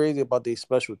not crazy about these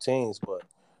special teams, but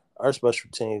our special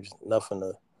teams nothing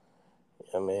to,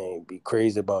 be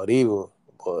crazy about either.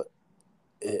 But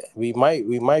we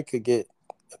might could get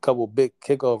a couple big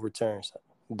kickoff returns.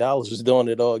 Dallas was doing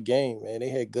it all game, man. They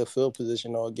had good field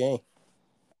position all game.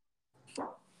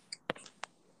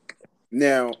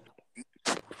 Now,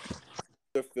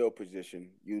 the field position,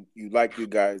 you like you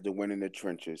guys to win in the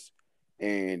trenches,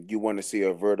 and you want to see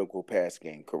a vertical pass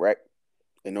game, correct?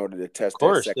 In order to Of test that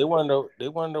course, second. they one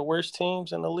of the worst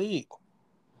teams in the league.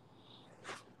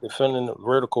 defending the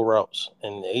vertical routes,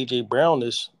 and AJ Brown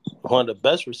is one of the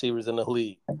best receivers in the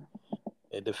league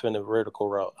at defending vertical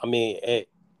route. I mean, at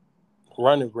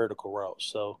running vertical routes.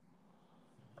 So,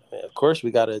 of course,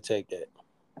 we got to attack that.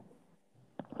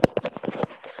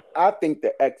 I think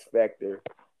the X factor.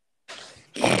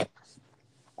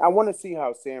 I want to see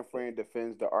how San Fran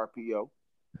defends the RPO.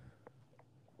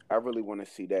 I really want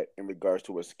to see that in regards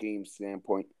to a scheme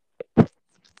standpoint.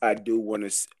 I do want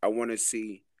to. I want to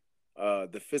see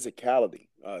the physicality.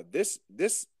 This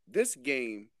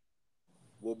game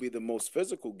will be the most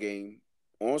physical game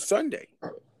on Sunday.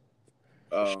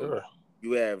 Sure.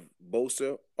 You have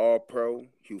Bosa, All Pro,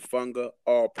 Hufunga,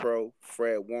 All Pro,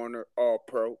 Fred Warner, All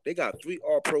Pro. They got 3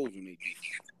 All Pros in their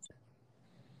defense.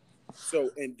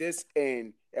 So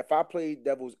and if I played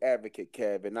devil's advocate,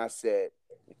 Kev, and I said,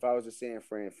 if I was a San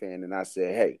Fran fan and I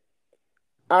said, hey,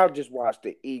 I'll just watch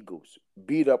the Eagles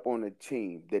beat up on a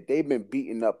team that they've been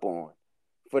beating up on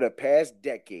for the past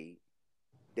decade.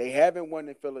 They haven't won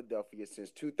in Philadelphia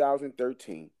since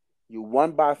 2013. You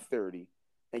won by 30,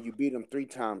 and you beat them 3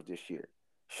 times this year.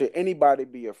 Should anybody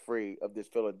be afraid of this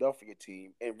Philadelphia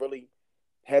team? And really,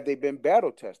 have they been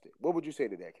battle tested? What would you say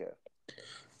to that, Kev?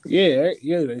 Yeah,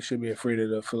 they should be afraid of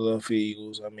the Philadelphia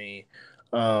Eagles. I mean,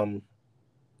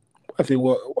 I think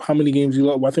how many games you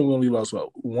lost? Well, I think we only lost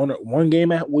one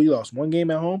game at. We lost one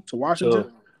game at home to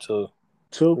Washington. Two.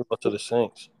 We lost to the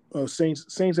Saints.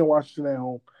 Saints and Washington at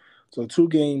home. So 2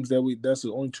 games that's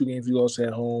the only 2 games we lost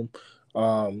at home.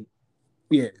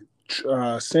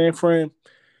 San Fran.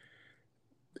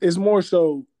 It's more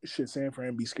so should San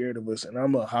Fran be scared of us, and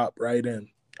I'm gonna hop right in.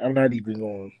 I'm not even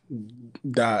going to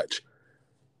dodge.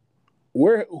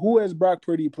 Who has Brock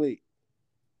Purdy played?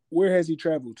 Where has he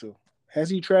traveled to? Has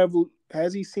he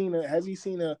seen a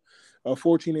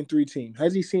 14-3 team?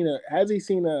 Has he seen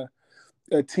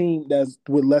a team that's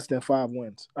with less than 5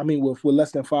 wins? I mean, with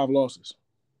less than 5 losses.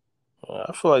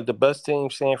 I feel like the best team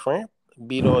San Fran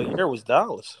beat all year was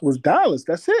Dallas.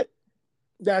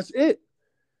 That's it.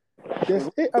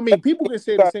 I mean, people can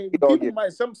say the same.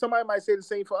 Somebody might say the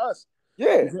same for us.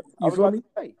 Yeah, you feel me?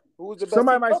 Who was the best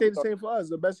Somebody team might say the same for us.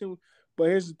 The best team, but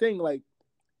here's the thing: like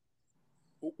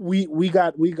we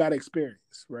got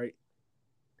experience, right?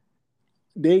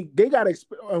 They got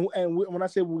experience, and when I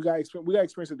say we got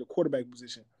experience at the quarterback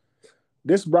position.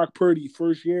 This Brock Purdy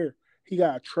first year, he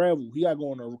got to travel. He got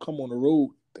to come on the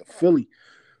road to Philly,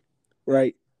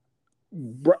 right?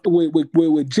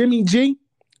 With Jimmy G.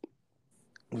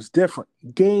 It was different.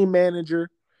 Game manager,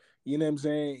 you know what I'm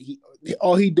saying?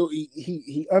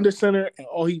 He under center, and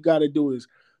all he got to do is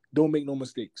don't make no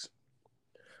mistakes.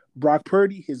 Brock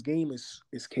Purdy, his game is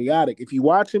chaotic. If you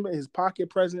watch him, his pocket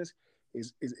presence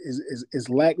is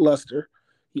lackluster.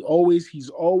 He's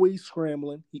always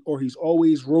scrambling, he's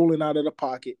always rolling out of the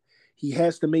pocket. He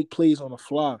has to make plays on the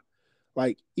fly.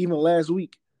 Like even last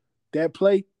week, that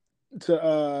play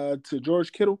to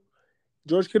George Kittle.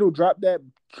 George Kittle dropped that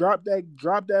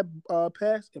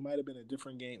pass. It might have been a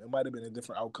different game. It might have been a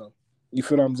different outcome. You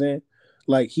feel what I'm saying?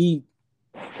 Like he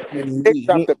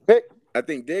dropped the pick. I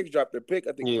think Diggs dropped the pick.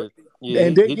 I think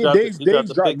and Diggs dropped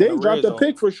the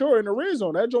pick for sure in the red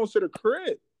zone. That Jones to the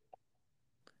crib.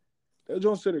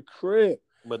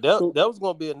 But that was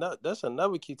going to be that's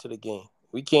another key to the game.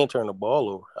 We can't turn the ball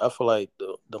over. I feel like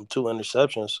them 2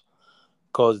 interceptions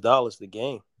caused Dallas the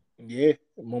game. Yeah,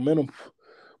 momentum.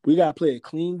 We gotta play a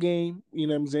clean game. You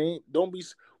know what I'm saying?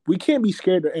 We can't be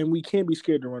scared and we can't be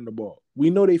scared to run the ball. We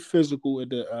know they physical at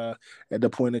the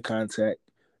point of contact.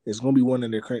 It's gonna be one in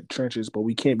their trenches, but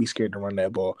we can't be scared to run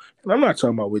that ball. And I'm not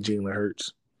talking about with Jalen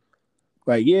Hurts.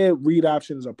 Like, yeah, read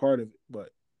options are part of it, but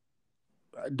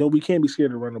we can't be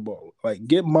scared to run the ball. Like,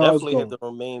 get Miles definitely going. Have to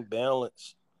remain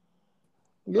balanced.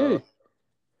 Yeah.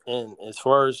 And as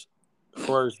far as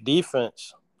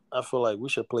defense, I feel like we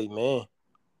should play man.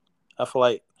 I feel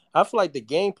like the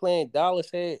game plan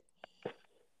Dallas had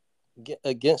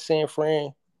against San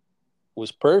Fran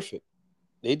was perfect.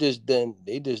 They just didn't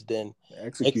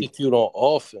execute on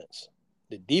offense.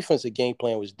 The defensive game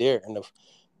plan was there. In the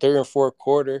 3rd and 4th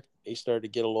quarter, they started to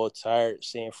get a little tired.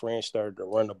 San Fran started to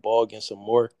run the ball against them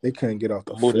more. They couldn't get off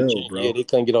the field, bro. Yeah, they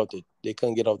couldn't get off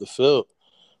the field.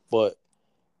 But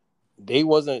they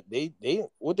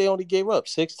only gave up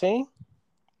 16.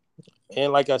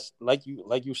 And like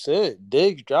you said,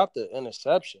 Diggs dropped the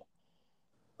interception.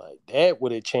 Like that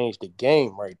would have changed the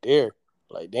game right there.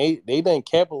 Like they didn't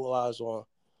capitalize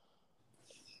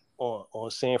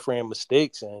on San Fran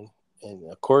mistakes, and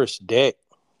of course Dak,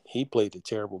 he played a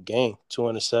terrible game. 2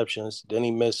 interceptions. Then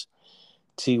he missed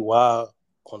T.Y.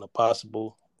 on a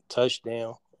possible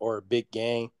touchdown or a big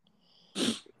game.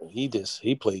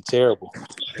 He played terrible.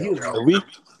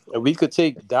 And we could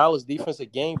take Dallas'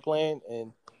 defensive game plan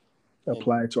and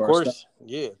Apply it to of our stuff.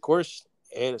 course,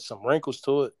 added some wrinkles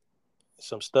to it,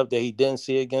 some stuff that he didn't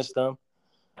see against them.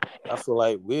 I feel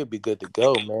like we'll be good to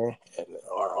go, man. And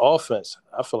our offense,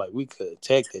 I feel like we could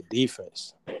attack the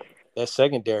defense. That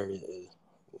secondary,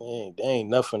 they ain't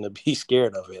nothing to be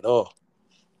scared of at all.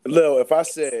 Lil, if I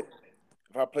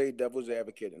played devil's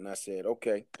advocate and I said,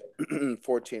 okay,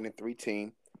 14-3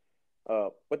 team,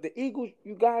 but the Eagles,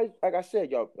 you guys, like I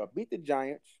said, y'all beat the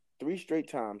Giants 3 straight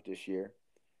times this year.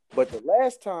 But the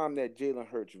last time that Jalen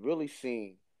Hurts really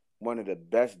seen one of the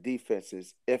best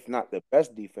defenses, if not the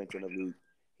best defense in the league,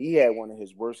 he had one of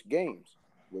his worst games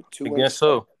with 2 Against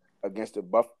against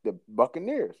the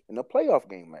Buccaneers in the playoff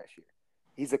game last year.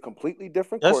 He's a completely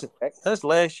different quarterback. That's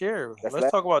last year. Let's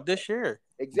talk about this year.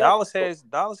 Exactly.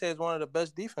 Dallas has one of the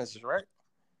best defenses, right?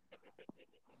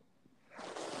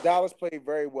 Dallas played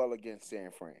very well against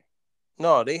San Fran.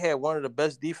 No, they had one of the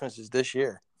best defenses this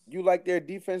year. You like their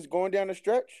defense going down the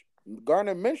stretch?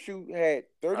 Gardner Minshew had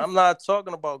 30. I'm not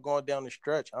talking about going down the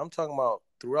stretch. I'm talking about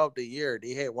throughout the year.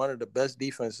 They had one of the best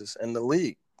defenses in the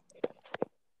league.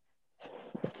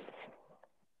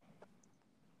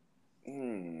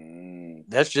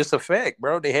 That's just a fact,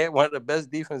 bro. They had one of the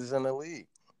best defenses in the league.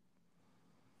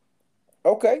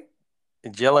 Okay.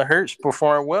 And Jalen Hurts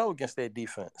performed well against that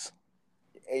defense.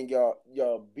 And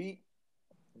y'all beat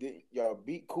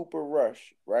Cooper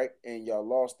Rush, right? And y'all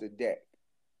lost to Dak.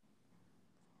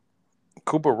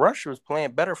 Cooper Rush was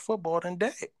playing better football than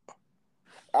Dak.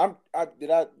 Did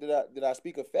I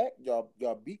speak a fact?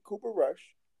 Y'all beat Cooper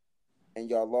Rush, and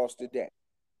y'all lost to Dak.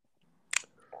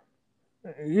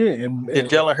 Yeah. Did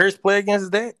Jalen Hurts play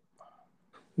against Dak?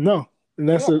 No, and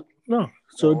that's no.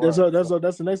 So that's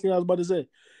the next thing I was about to say.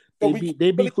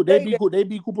 They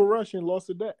beat Cooper Rush and lost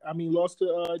to Dak. Lost to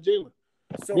Jalen.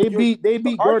 So they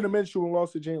beat Gardner Minshew and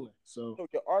lost to Jalen. So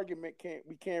your argument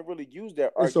we can't really use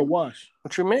that argument. It's a wash.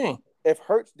 What you mean? If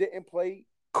Hurts didn't play,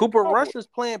 Cooper Rush is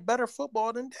playing better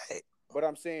football than Dak. But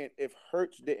I'm saying if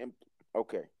Hurts didn't,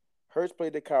 Hurts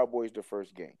played the Cowboys the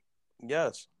first game.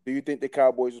 Yes. Do you think the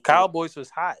Cowboys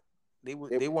was hot? They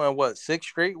won what 6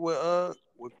 straight with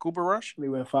Cooper Rush? They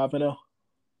went 5-0.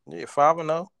 Yeah,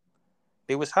 5-0.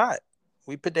 They was hot.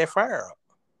 We put that fire up.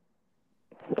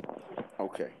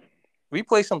 Okay. We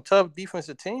played some tough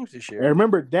defensive teams this year. And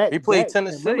remember Dak. We played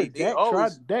Tennessee. Dak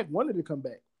wanted to come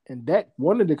back, and Dak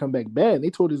wanted to come back bad. They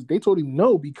told him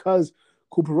no because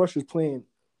Cooper Rush was playing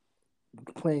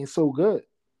so good.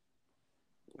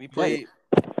 We played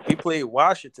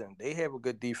Washington. They have a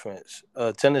good defense.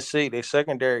 Tennessee, their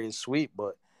secondary is sweet,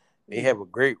 but they have a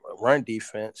great run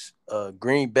defense.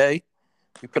 Green Bay,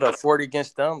 we put up 40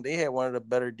 against them. They had one of the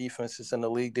better defenses in the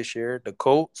league this year. The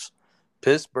Colts,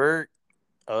 Pittsburgh,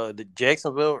 the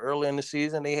Jacksonville early in the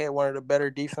season, they had one of the better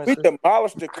defenses. We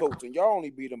demolished the Colts, and y'all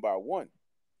only beat them by 1.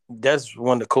 That's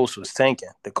when the Colts was tanking.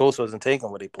 The Colts wasn't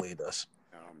tanking when they played us.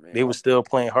 Oh, man. They were still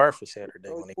playing hard for Saturday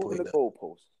when they played us.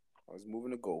 I was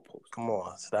moving the goalpost. Come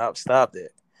on, stop that.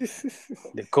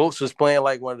 The Colts was playing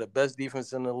like one of the best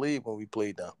defenses in the league when we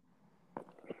played them.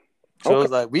 So it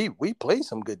was like we played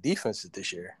some good defenses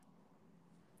this year.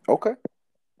 Okay.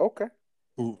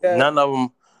 Yeah. None of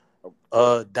them.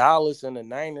 Dallas and the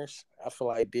Niners, I feel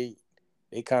like they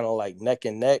kind of like neck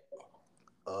and neck.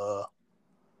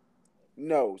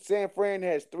 No, San Fran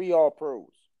has 3 All-Pros.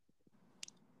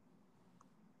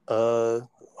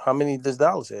 How many does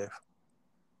Dallas have?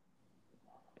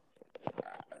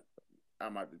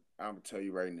 I'm gonna tell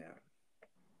you right now.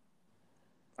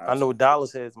 I know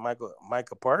Dallas has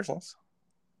Micah Parsons.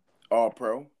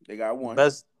 All-Pro. They got 1.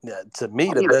 To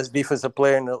me, the best defensive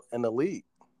player in the league.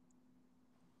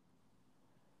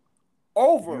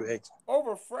 Over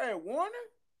Fred Warner?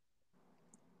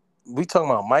 We talking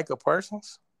about Micah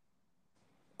Parsons?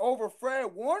 Over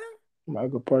Fred Warner?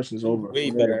 Micah Parsons over.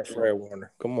 Way better than Fred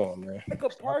Warner. Come on, man. Micah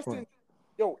Parsons.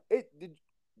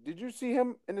 Did you see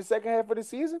him in the second half of the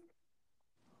season?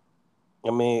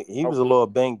 He was a little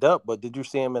banged up, but did you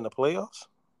see him in the playoffs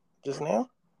just now?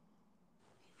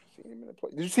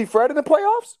 Did you see Fred in the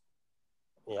playoffs?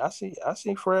 Yeah, I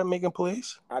see Fred making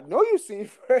plays. I know you seen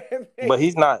Fred, but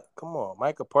he's not. Come on,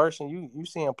 Micah Parsons. You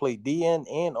see him play DN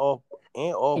and off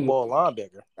ball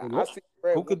linebacker. I see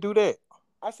Fred. Who could do that?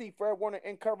 I see Fred Warner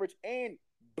in coverage and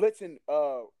blitzing.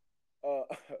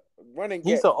 Running.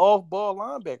 He's an off ball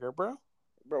linebacker, bro.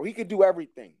 Bro, he could do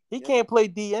everything. He can't play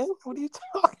DN. What are you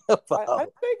talking about? I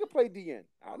think he can play DN.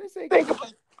 I didn't say he can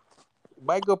play.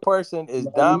 Michael Parsons is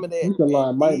dominant. He can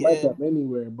line Mike up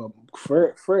anywhere, but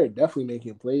Fred definitely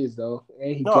making plays though.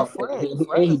 And Fred is a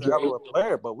hell of a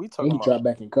player, but we talking about. He dropped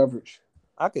back in coverage.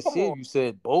 I could Come see on. if you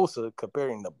said Bosa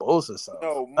comparing to Bosa something.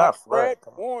 No, Not Fred.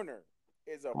 Fred Warner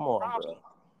is a Come on, problem. bro.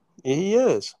 Yeah, he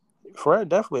is. Fred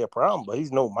definitely a problem, but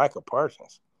he's no Micah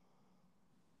Parsons.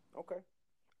 Okay.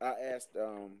 I asked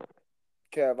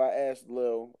Kev, I asked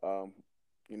Lil,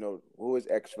 who his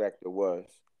X Factor was.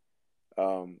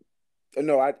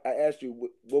 No, I asked you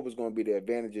what was going to be the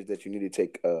advantages that you need to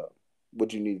take,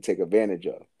 what you need to take advantage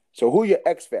of. So, who are your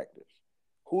X Factors?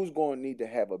 Who's going to need to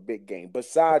have a big game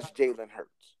besides Jalen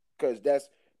Hurts? Because that's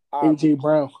AJ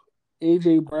Brown,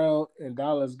 and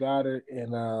Dallas Goedert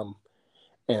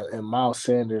and Miles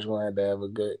Sanders going to have a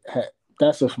good.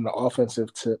 That's just from the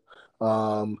offensive tip.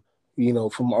 From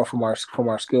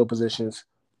our skill positions,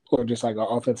 or just like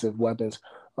our offensive weapons.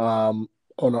 On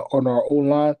our O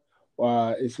line,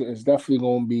 it's definitely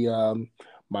going to be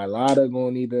Mailata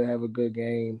going to need to have a good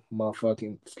game.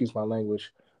 Motherfucking, excuse my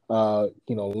language.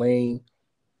 Lane.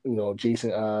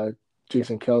 Jason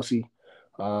Kelsey.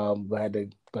 Glad to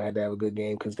have a good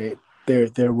game because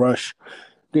their rush,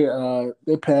 their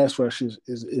pass rush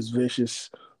is vicious.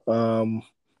 On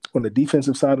the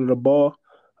defensive side of the ball,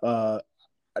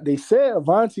 they said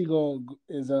Avonte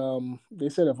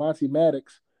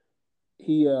Maddox.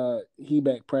 He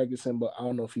back practicing, but I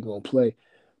don't know if he's gonna play.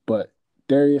 But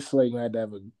Darius Slay gonna have to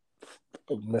have a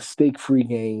mistake free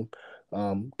game.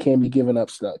 Can't be giving up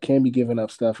stuff.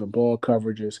 And ball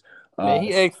coverages. Man,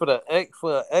 he asked for the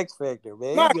X Factor,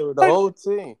 man. my He gave it the whole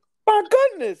team. my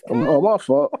goodness, Kev. Oh, my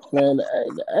fault, man.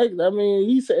 I mean,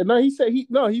 he said who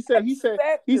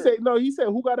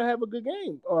got to have a good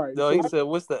game. All right, No, so he said,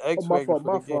 "What's the X my Factor fault,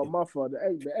 for the game?" my fault.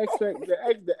 The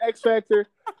X Factor.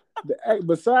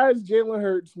 Besides Jalen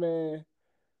Hurts, man,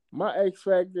 my X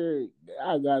Factor,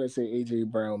 I gotta say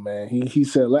AJ Brown, man. He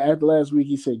said after last week,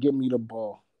 he said, "Give me the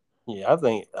ball." Yeah, I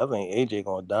think AJ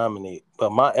gonna dominate.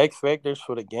 But my X Factors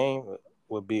for the game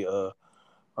would be our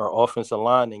offensive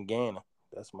line and Gannon.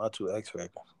 That's my two X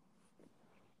Factors.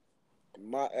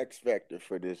 My X Factor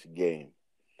for this game.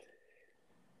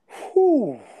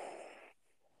 Whew.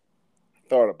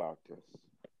 Thought about this.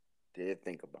 Did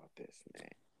think about this, man.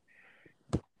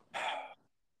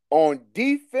 On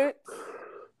defense,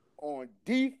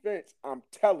 I'm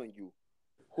telling you,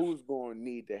 who's going to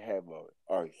need to have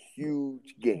a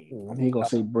huge game. He gonna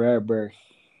say Bradbury.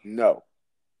 No,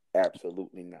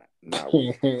 absolutely not. Not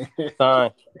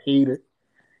Fine. Hater.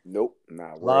 Nope,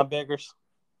 not Linebackers.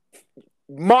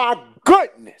 My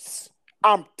goodness,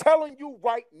 I'm telling you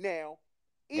right now,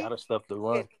 Got stuff to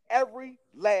run. and every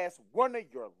last one of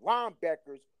your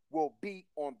linebackers will be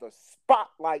on the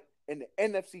spotlight in the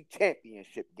NFC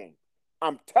Championship game.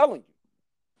 I'm telling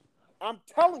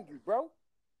you, bro.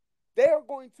 They're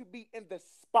going to be in the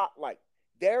spotlight.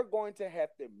 They're going to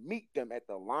have to meet them at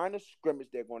the line of scrimmage.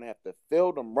 They're going to have to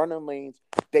fill them running lanes.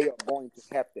 They are going to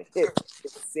have to hit.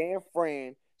 If San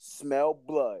Fran smell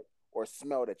blood or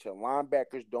smell that your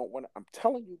linebackers don't want to, I'm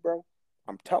telling you, bro.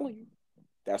 I'm telling you.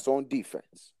 That's on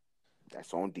defense.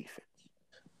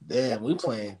 Damn, we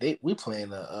playing. It's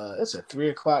a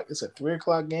 3:00. It's a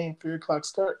 3:00 game. 3:00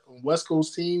 start. West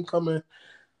Coast team coming.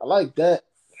 I like that.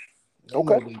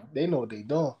 They know what they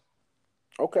doing.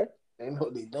 Okay. They know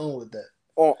what they doing with that.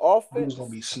 On offense, Who's gonna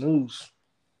be snooze?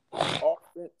 On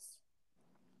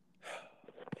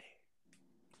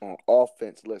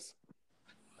offense, listen.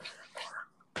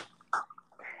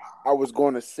 I was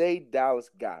going to say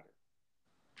Dallas got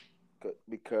it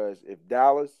because if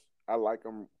Dallas, I like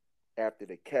him after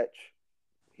the catch.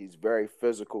 He's very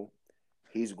physical.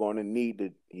 He's going to need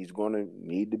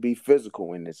to be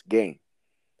physical in this game.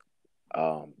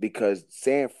 Because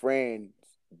San Fran's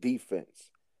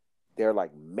defense, they're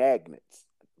like magnets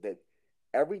that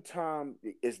every time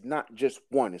it's not just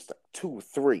one, it's like 2,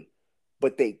 3,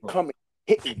 but they come and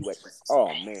hitting you at this. Oh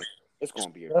man, it's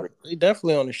gonna be a great. They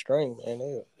definitely on the string,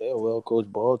 man. They're a well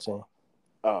coached ball team.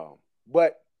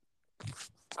 But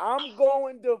I'm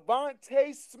going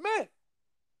Devontae Smith.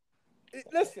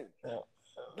 Listen,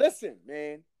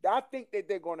 man. I think that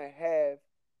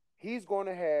he's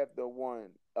gonna have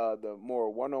the more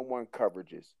one-on-one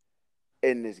coverages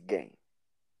in this game.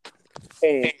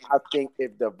 And I think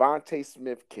if Devontae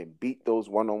Smith can beat those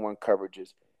one-on-one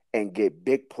coverages and get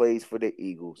big plays for the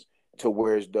Eagles to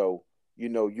where as though,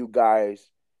 you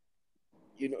guys,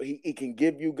 he can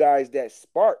give you guys that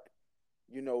spark,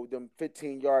 them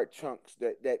 15-yard chunks,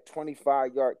 that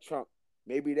 25-yard chunk,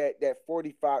 maybe that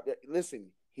 45.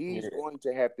 Listen, he's going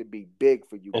to have to be big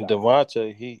for you and guys. And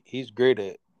Devontae, he's great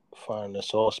at finding the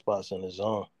soft spots in his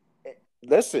zone.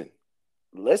 Listen,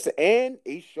 and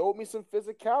he showed me some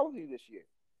physicality this year.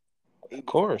 Of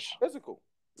course. Physical.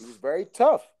 He was very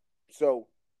tough. So,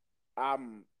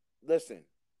 listen,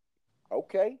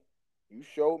 okay, you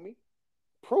showed me.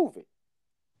 prove it.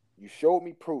 You showed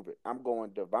me, prove it. I'm going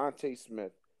Devontae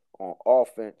Smith on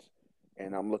offense,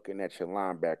 and I'm looking at your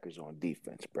linebackers on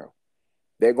defense, bro.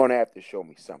 They're going to have to show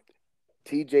me something.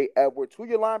 T.J. Edwards. Who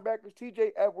your linebackers?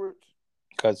 T.J. Edwards.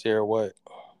 Kyzir White.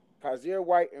 Kyzir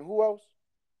White. And who else?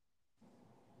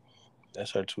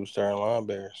 That's our 2 starting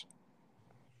linebackers.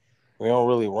 We don't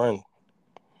really run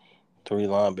 3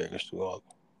 linebackers too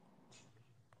often.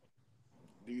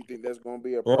 Do you think that's going to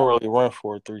be a We problem? don't really run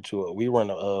 4-3-2. We run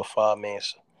a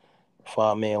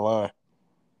 5-man line.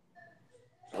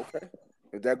 Okay.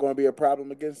 Is that going to be a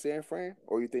problem against San Fran?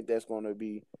 Or you think that's going to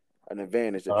be an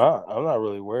advantage? I'm not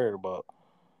really worried about.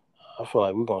 I feel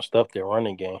like we're going to stuff their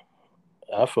running game.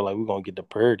 I feel like we're going to get the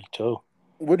Purdy, too.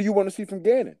 What do you want to see from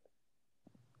Gannon?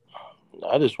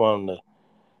 I just want him to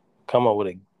come up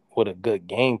with a good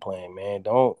game plan, man.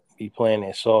 Don't be playing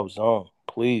that soft zone.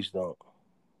 Please don't.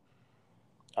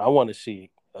 I want to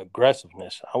see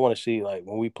aggressiveness. I want to see, like,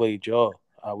 when we played y'all,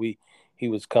 how he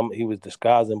was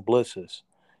disguising blitzes.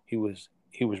 He was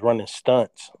running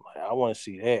stunts. Like, I want to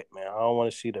see that, man. I don't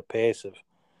want to see the passive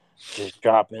just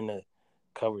drop into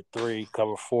cover 3,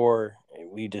 cover 4, and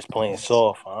we just playing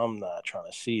soft. I'm not trying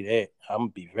to see that. I'm going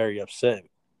to be very upset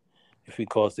if he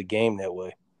calls the game that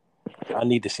way. I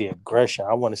need to see aggression.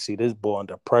 I want to see this boy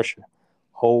under pressure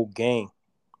whole game.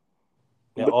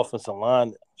 That offensive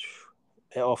line,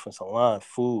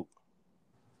 food.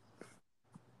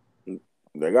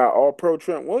 They got all-pro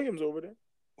Trent Williams over there.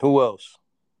 Who else?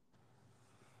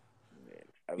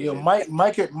 Yeah, Mike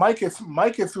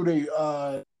through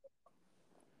the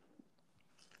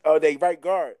Oh, they right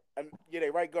guard. They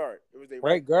right guard. It was they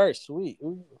right guard. Sweet.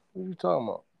 Who you talking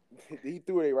about? He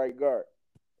threw a right guard.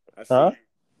 I see. Huh?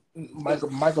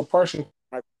 Michael Parsons.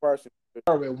 Michael Parsons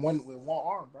with one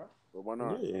arm, bro. With one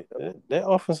arm. Yeah, that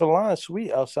offensive line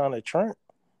sweet outside of Trent.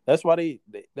 That's why they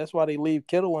leave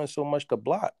Kittle in so much to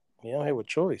block. You don't have a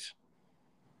choice.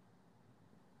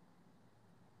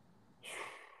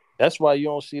 That's why you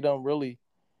don't see them really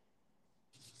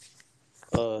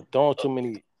throwing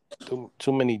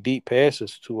too many deep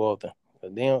passes too often. He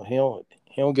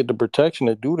don't get the protection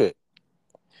to do that.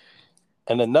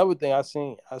 And another thing I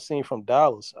seen from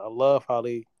Dallas, I love how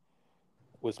they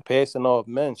was passing off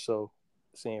men. So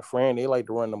San Fran, they like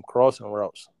to run them crossing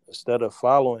routes. Instead of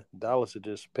following, Dallas would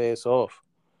just pass off.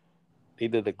 They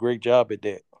did a great job at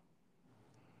that.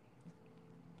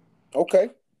 Okay.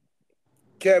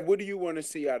 Kev, what do you want to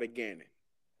see out of Gannon?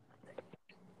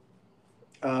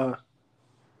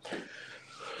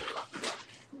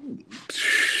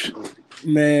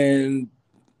 Man,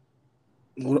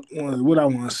 what I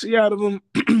want to see out of him,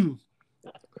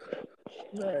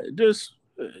 just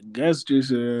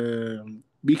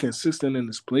be consistent in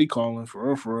his play calling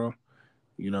for real,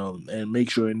 and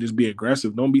make sure and just be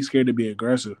aggressive. Don't be scared to be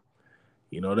aggressive.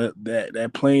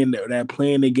 That playing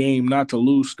the game not to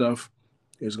lose stuff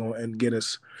is gonna get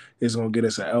us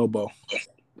an elbow.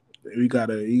 He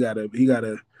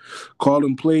gotta call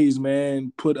them plays,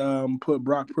 man. Put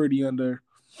Brock Purdy under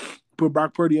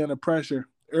pressure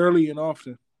early and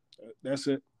often. That's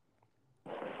it.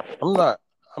 I'm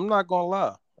not gonna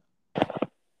lie.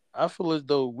 I feel as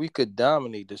though we could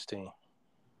dominate this team.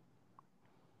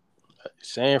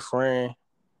 San Fran,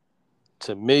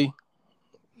 to me,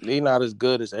 they not as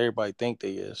good as everybody think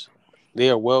they is.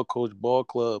 They are a well-coached ball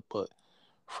club, but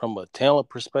from a talent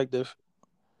perspective,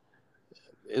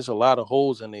 there's a lot of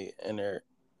holes in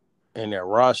their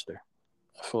roster.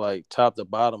 I feel like top to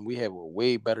bottom, we have a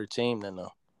way better team than them.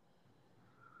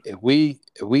 If we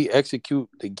execute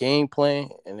the game plan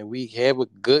and if we have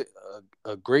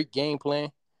a great game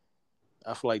plan,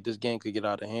 I feel like this game could get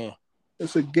out of hand.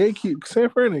 It's a gatekeeper. San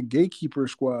Fran a gatekeeper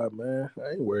squad, man.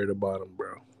 I ain't worried about them,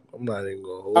 bro. I'm not even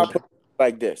gonna hold. I'll put it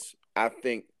like this. I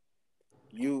think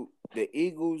the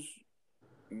Eagles,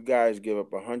 you guys give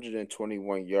up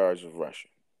 121 yards of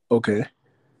rushing. Okay.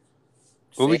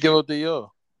 What we give up to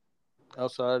y'all?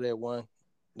 Outside of that one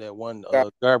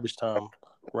garbage time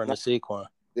running Saquon.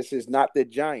 This is not the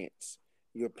Giants.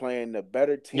 You're playing the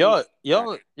better team. Y'all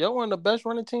one of the best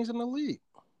running teams in the league.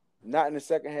 Not in the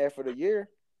second half of the year.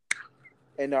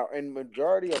 And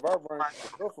majority of our runs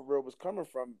for real was coming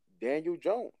from Daniel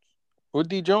Jones. What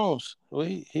D Jones? Well,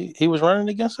 he was running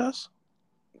against us?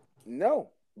 No.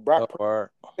 I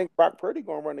think Brock Purdy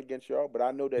gonna run against y'all, but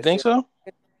I know that. You think so?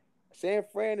 San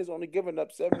Fran is only giving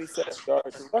up 77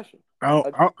 yards of rushing. I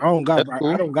don't got Brock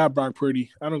Purdy.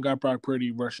 I don't got Brock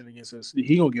Purdy rushing against us.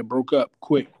 He gonna get broke up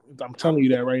quick. I'm telling you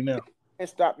that right now. And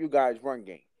stop you guys' run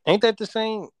game. Ain't that the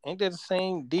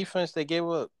same defense they gave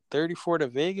up 34 to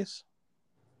Vegas?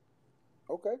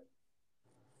 Okay.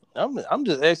 I'm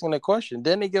just asking a question.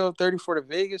 Didn't they give up 30 for the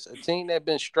Vegas, a team that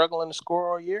been struggling to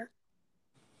score all year?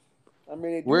 I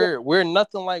mean, We're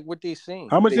nothing like what they seen.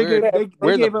 How much they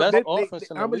we're gave the up? best offense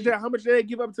in the league. How much did they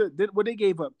give up to? What they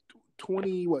gave up?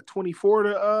 24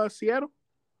 to Seattle.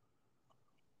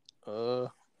 In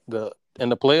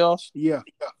the playoffs. Yeah,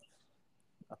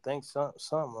 I think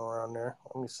something around there.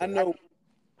 Let me see.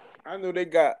 I know they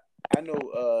got. I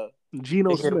know.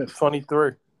 Geno Smith.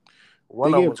 23.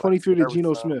 They gave 23 to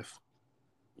Geno Smith.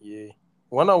 Yeah,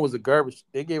 one of them was a garbage.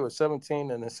 They gave us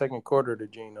 17 in the second quarter to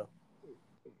Geno.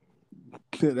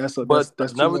 That's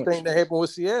another thing that happened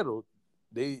with Seattle.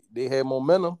 They had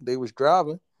momentum. They was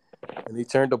driving, and they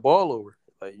turned the ball over.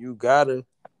 Like, you gotta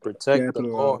protect the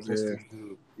ball against this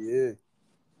dude. Yeah.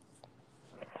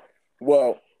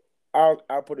 Well,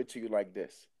 I'll put it to you like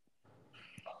this.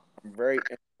 I'm very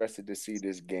interested to see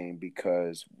this game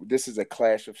because this is a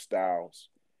clash of styles.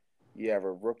 You have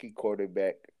a rookie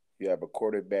quarterback. You have a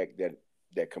quarterback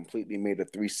that completely made a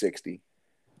 360.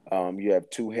 You have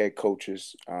two head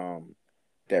coaches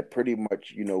that pretty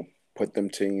much, put them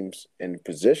teams in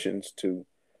positions to,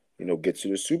 get to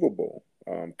the Super Bowl.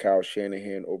 Kyle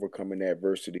Shanahan overcoming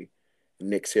adversity.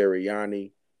 Nick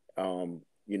Sirianni, having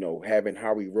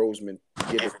Howie Roseman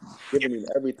giving him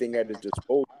everything at his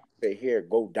disposal. Say, here,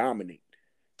 go dominate.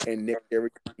 And Nick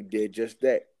Sirianni did just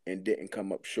that and didn't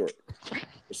come up short.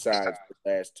 Besides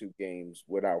the last two games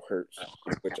without Hurts,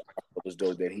 which I feel as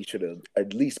though that he should have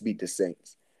at least beat the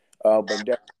Saints. But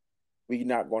we're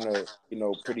not going to,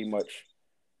 pretty much,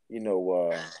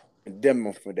 condemn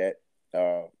him for that.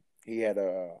 He had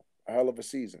a hell of a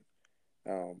season.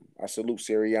 I salute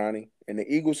Sirianni. And the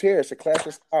Eagles here, it's a clash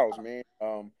of styles, man.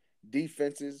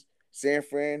 Defenses, San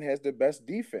Fran has the best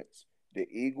defense. The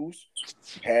Eagles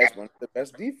has one of the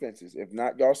best defenses, if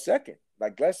not y'all second.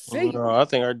 Like, let's see. No, I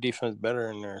think our defense better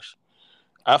than theirs.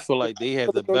 I feel like they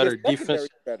have the better defense.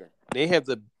 They have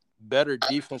the better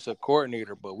defensive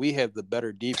coordinator, but we have the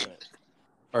better defense.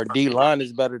 Our D line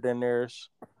is better than theirs.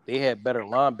 They have better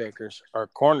linebackers. Our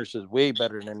corners is way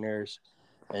better than theirs.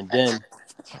 And then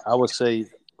I would say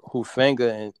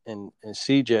Hufanga and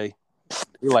CJ,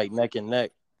 they like neck and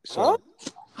neck. So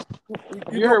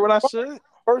you heard what I said?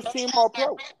 First team All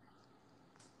Pro.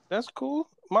 That's cool.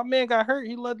 My man got hurt.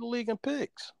 He led the league in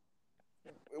picks.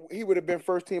 He would have been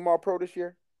first team All Pro this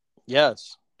year?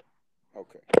 Yes.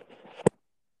 Okay.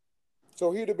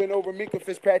 So he'd have been over Minkah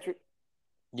Fitzpatrick?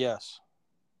 Yes.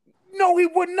 No, he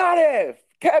would not have.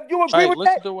 Kev, you agree with that?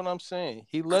 Listen to what I'm saying.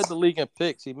 He led the league in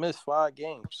picks. He missed 5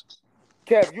 games.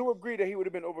 Kev, you agree that he would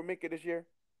have been over Minkah this year?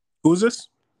 Who's this?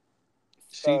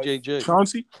 CJJ.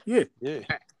 Chauncey? Yeah. Yeah.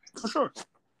 For sure.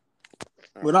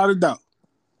 Without a doubt.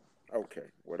 Okay.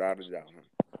 Without a doubt. Huh?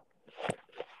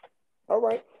 All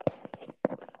right.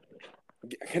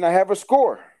 Can I have a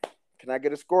score? Can I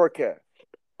get a score, Kev?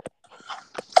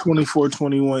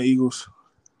 24-21 Eagles.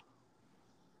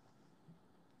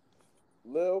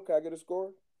 Lil, can I get a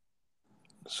score?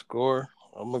 Score.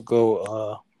 I'm gonna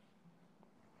go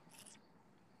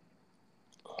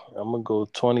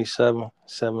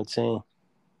 27-17.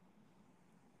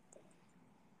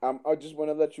 I just want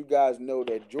to let you guys know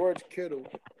that George Kittle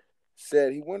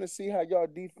said he want to see how y'all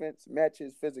defense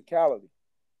matches physicality.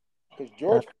 Because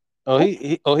George,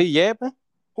 he yapping?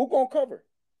 Who gonna cover?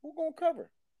 Who gonna cover?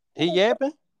 He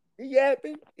yapping? He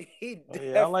yapping.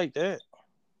 I like that.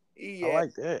 I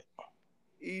like that.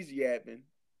 He's yapping.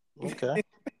 Okay.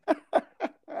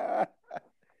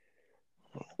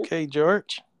 Okay,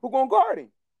 George. Who gonna guard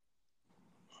him?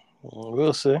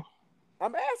 We'll see.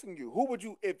 I'm asking you, who would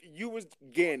you, if you was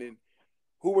Gannon,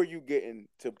 who were you getting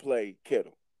to play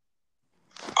Kittle?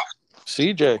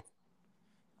 CJ.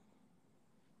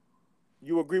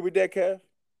 You agree with that, Kev?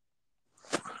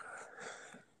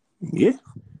 Yeah.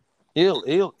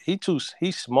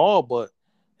 He's small, but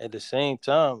at the same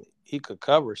time he could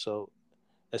cover. So,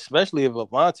 especially if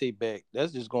Avonte back,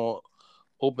 that's just gonna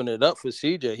open it up for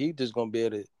CJ. He just gonna be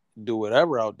able to do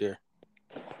whatever out there.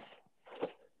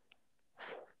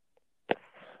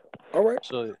 All right.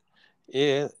 So,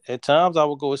 yeah, at times I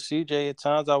would go with CJ. At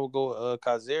times I would go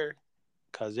Kaiser.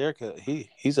 Kaiser,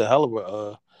 he's a hell of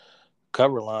a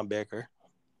cover linebacker.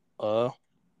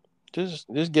 Just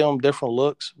give him different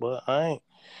looks, but I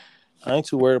ain't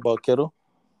too worried about Kittle.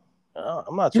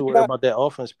 I'm not too worried about that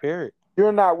offense. Period.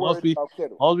 You're not worried about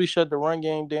Kittle. Once we shut the run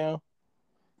game down,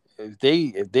 if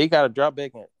they got to drop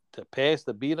back to pass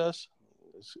to beat us,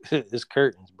 it's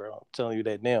curtains, bro. I'm telling you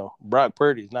that now. Brock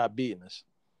Purdy's not beating us.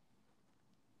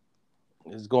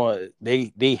 It's going.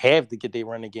 They have to get their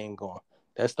running game going.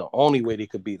 That's the only way they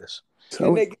could beat us.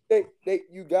 And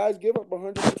you guys give up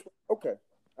 100. Okay,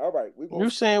 all right.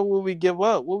 You're saying what we give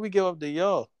up? What we give up to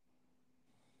y'all?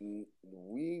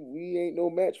 We ain't no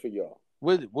match for y'all.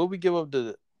 What we give up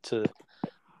to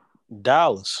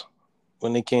Dallas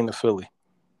when they came to Philly?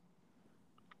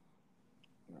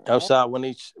 Outside when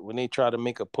they try to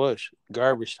make a push,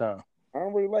 garbage time. I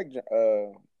don't really like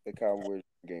the Cowboys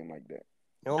game like that.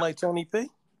 You don't like Tony P?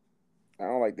 I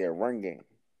don't like their run game.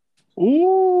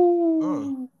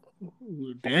 Ooh,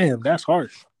 damn, that's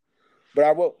harsh. But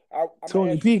I will.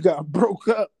 Tony P got broke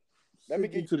up. Let me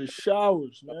get to the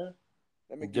showers, man.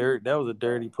 That was a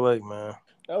dirty play, man.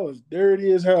 That was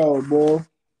dirty as hell, boy.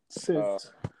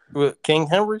 With King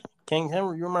Henry,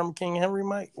 you remember King Henry,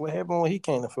 Mike? What happened when he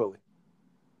came to Philly?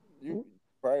 I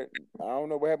don't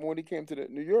know what happened when he came to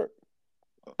New York.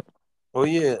 Oh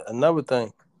yeah, another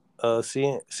thing.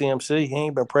 CMC, he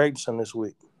ain't been practicing this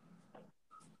week.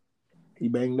 He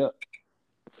banged up.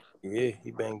 Yeah, he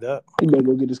banged up. He better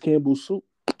go get his Campbell soup.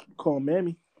 Call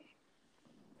Mammy.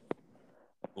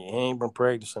 Yeah, he ain't been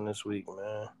practicing this week,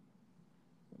 man.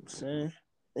 I'm saying,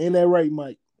 ain't that right,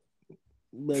 Mike?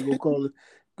 You better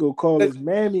go call his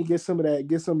mammy. Get some of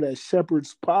that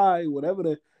shepherd's pie,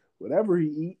 whatever he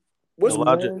eat.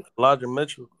 Elijah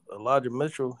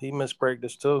Mitchell, he missed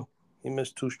practice too. He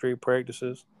missed 2 straight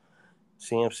practices.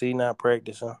 CMC not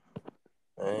practicing.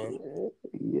 Man.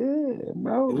 Yeah,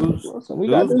 bro. We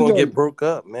got this gonna get broke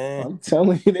up, man. I'm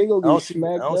telling you, they gonna get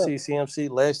smacked up. I don't see CMC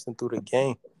lasting through the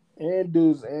game. And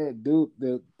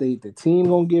the team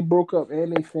gonna get broke up,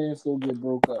 and they fans gonna get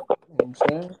broke up. You know what I'm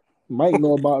saying? Mike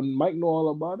know all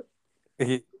about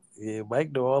it. Yeah,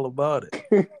 Mike know all about it.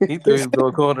 He thought he was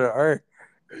gonna go to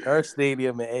our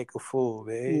stadium and act a fool,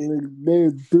 man.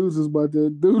 Dudes was about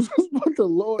to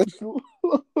launch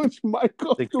Mike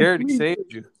off. Security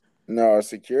saved you. No,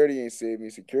 security ain't saved me.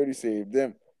 Security saved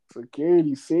them.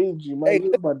 Security saved you, Mike.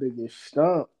 You're about to get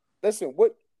stomped. Listen,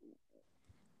 what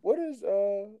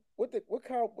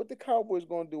the Cowboys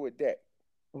gonna do with that?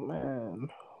 Man,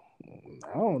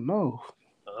 I don't know.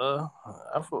 I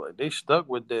feel like they stuck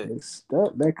with that. They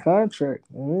stuck that contract.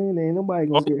 I mean, ain't nobody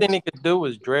gonna Only thing they could do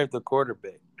is draft a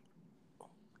quarterback.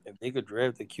 If they could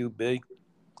draft a QB,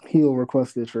 he'll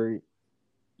request a trade.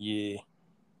 Yeah.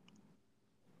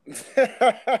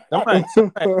 Somebody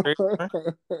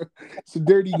it's a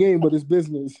dirty game, but it's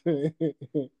business. they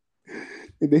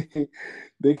can.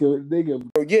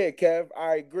 So yeah, Kev,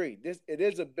 I agree. It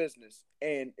is a business,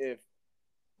 and if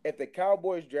the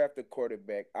Cowboys draft a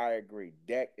quarterback, I agree.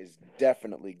 Dak is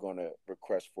definitely going to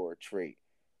request for a trade.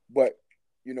 But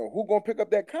who gonna pick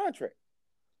up that contract?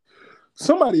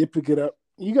 Somebody will pick it up.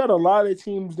 You got a lot of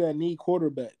teams that need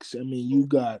quarterbacks. I mean,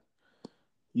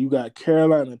 you got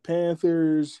Carolina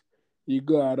Panthers. You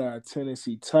got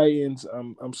Tennessee Titans.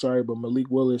 I'm sorry, but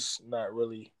Malik Willis not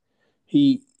really.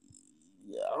 He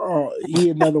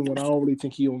another one. I don't really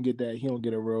think he don't get that. He don't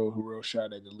get a real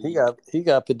shot at the league. He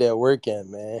got to put that work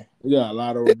in, man. We got a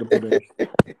lot of work to put in.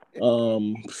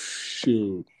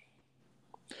 Shoot.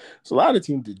 It's a lot of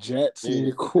teams. The Jets need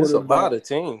a quarterback. It's a lot of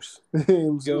teams. You know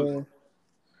what I'm saying?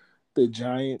 The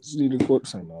Giants need a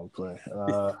quarterback. No, I'm playing.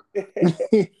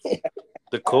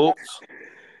 The Colts.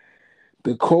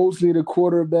 The Colts need a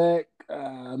quarterback.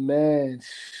 Man.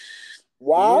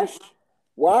 Washington?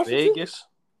 Vegas.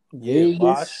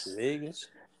 Vegas.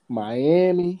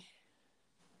 Miami.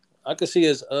 I could see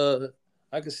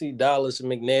Dallas and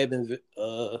McNabb and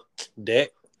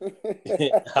Dak.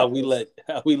 how we let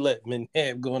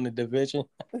McNabb go in the division.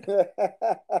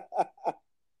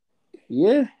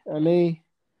 Yeah, I mean,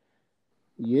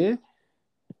 yeah.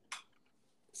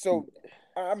 So,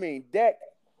 I mean, Dak.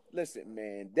 Listen,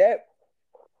 man, that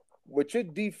with your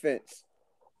defense,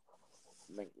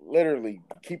 like literally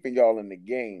keeping y'all in the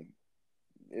game,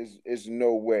 is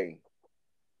no way.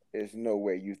 There's no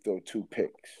way you throw 2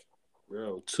 picks.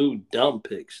 Bro, 2 dumb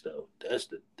picks though. That's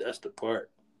the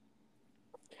part.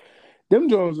 Them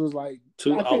Jones was like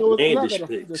 2 outlandish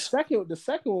picks. The second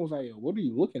one was like, what are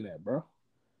you looking at, bro?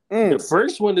 The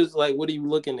first one is like, what are you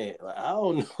looking at? Like, I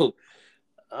don't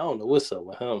know what's up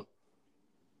with him.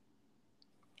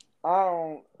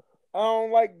 I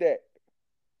don't like that.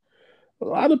 A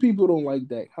lot of people don't like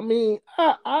that. I mean,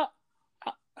 I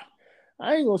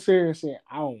ain't gonna sit here and say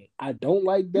I don't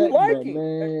like that, but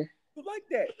man, you like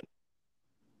that.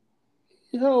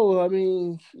 I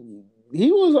mean,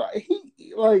 he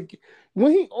like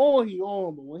when he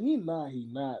on, but when he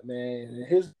not, man.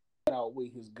 His outweigh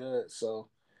his good, so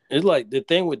it's like the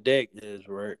thing with Dak is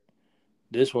right.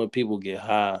 This when people get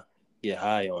high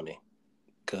on it,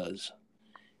 because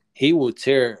he will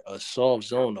tear a soft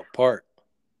zone apart.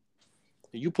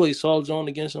 If you play soft zone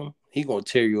against him, he gonna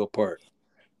tear you apart.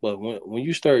 But when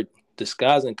you start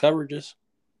disguising coverages,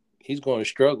 he's going to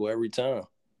struggle every time.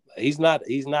 He's not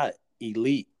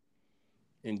elite.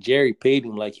 and Jerry paid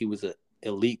him like he was an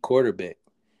elite quarterback.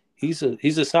 He's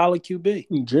a solid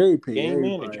QB, Jerry paid game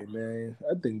everybody, manager. man.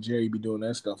 I think Jerry be doing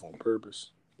that stuff on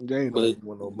purpose. Jerry But don't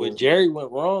want no what bull. Jerry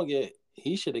went wrong at,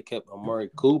 he should have kept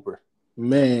Amari Cooper.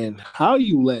 Man, how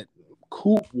you let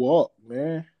Coop walk,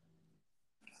 man?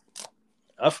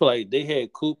 I feel like they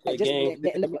had Coop that game.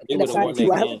 They would have won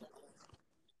that game.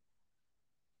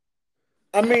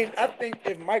 I mean, I think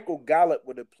if Michael Gallup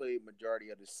would have played majority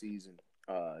of the season,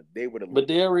 they would have. But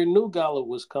they already knew Gallup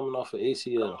was coming off of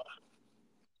ACL.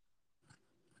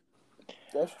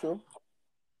 That's true.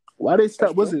 Why they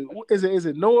stop? Is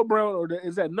it Noah Brown or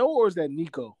is that Noah or is that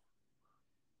Nico?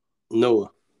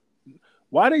 Noah.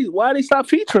 Why they stop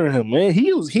featuring him, man?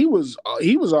 He was all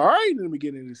right in the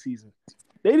beginning of the season.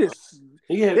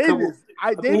 He had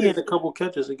a couple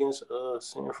catches against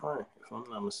San Fran, if I'm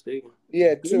not mistaken.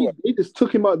 Yeah, two. They just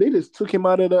took him out. They just took him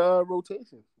out of the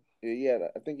rotation. Yeah,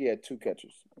 I think he had 2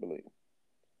 catches, I believe.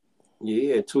 Yeah, he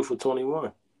had 2 for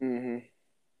 21. Mm-hmm.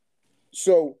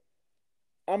 So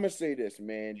I'm gonna say this,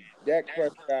 man. Dak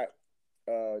Prescott,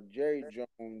 Jerry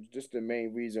Jones, just the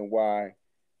main reason why,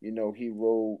 he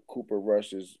rode Cooper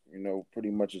Rush as,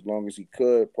 pretty much as long as he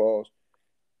could, pause,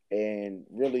 and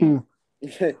really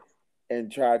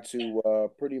and try to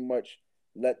pretty much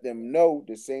let them know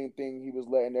the same thing he was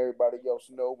letting everybody else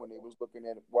know when they was looking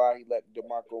at why he let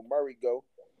DeMarco Murray go.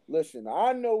 Listen,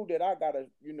 I know that I gotta,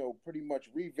 pretty much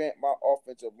revamp my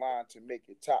offensive line to make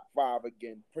it top 5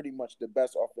 again, pretty much the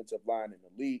best offensive line in the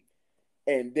league.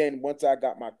 And then once I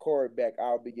got my quarterback,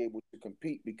 I'll be able to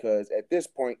compete because at this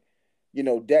point,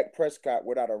 Dak Prescott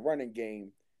without a running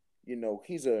game,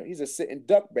 he's a sitting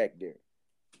duck back there.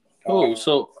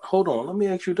 So hold on, let me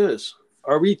ask you this: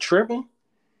 are we tripping?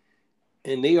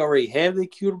 And they already have the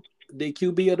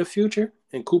QB of the future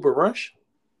in Cooper Rush?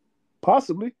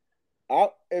 Possibly. I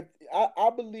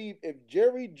believe if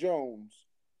Jerry Jones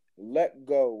let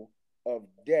go of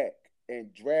Dak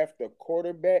and draft a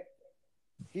quarterback,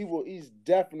 he's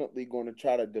definitely going to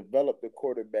try to develop the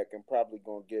quarterback and probably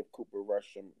going to give Cooper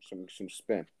Rush some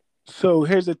spin. So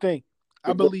here's the thing.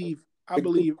 I believe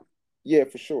yeah,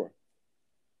 for sure.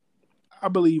 I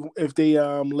believe if they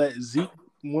let Zeke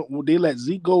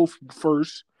go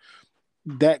first,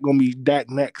 Dak gonna be Dak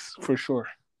next for sure.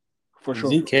 For sure.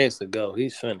 Zeke has to go.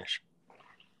 He's finished.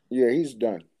 Yeah, he's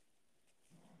done.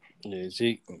 Yeah,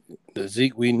 the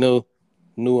Zeke we knew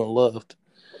and loved.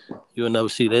 You'll never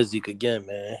see that Zeke again,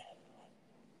 man.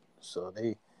 So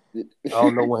I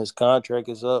don't know when his contract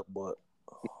is up, but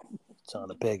it's time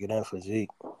to pack it in for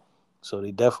Zeke. So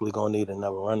they definitely gonna need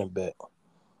another running back.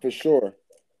 For sure.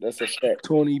 That's a fact.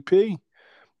 Tony P.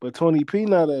 But Tony P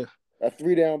not a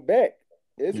 3-down back,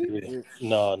 is he?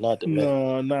 No, not the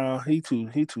man. No, he too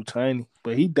tiny.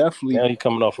 But he definitely Now he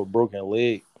coming off a broken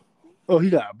leg. Oh, he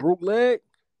got a broke leg?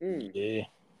 Yeah.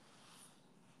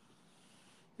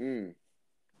 He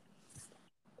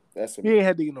ain't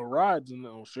had to get no rods and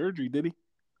no surgery, did he?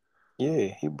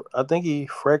 Yeah, I think he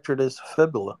fractured his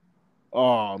fibula.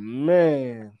 Oh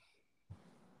man.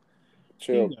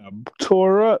 Chill. He got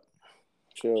tore up.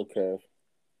 Chill, Kev.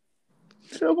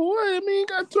 Chill away. I mean, he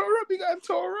got tore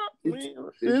up. I mean,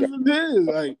 it is.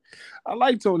 Like, I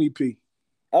like Tony P.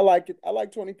 I like it. I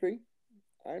like Tony P.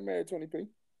 I ain't mad at Tony P.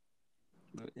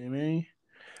 I mean,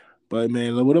 but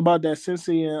man, what about that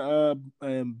Cincy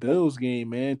and Bills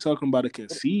game, man? Talking about a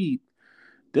concede.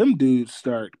 Them dudes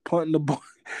start punting the ball.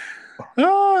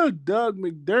 Doug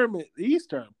McDermott, he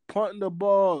started punting the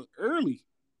ball early.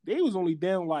 They was only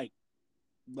down like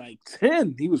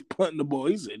 10. He was punting the ball.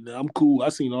 He said, "I'm cool. I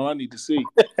seen all I need to see."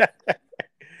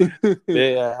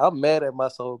 Yeah, I'm mad at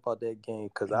myself about that game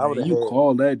because I would have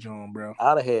called that, John, bro.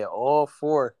 I'd have had all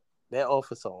 4. That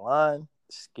offensive line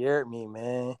scared me,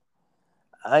 man.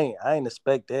 I ain't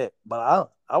expect that, but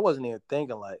I wasn't even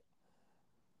thinking like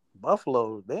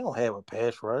Buffalo. They don't have a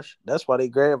pass rush. That's why they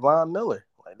grabbed Von Miller.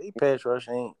 Like they pass rush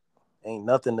ain't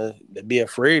nothing to be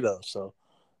afraid of. So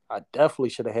I definitely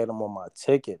should have had him on my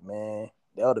ticket, man.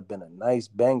 That would have been a nice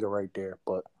banger right there.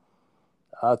 But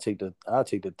I'll take the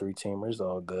 3-teamer. It's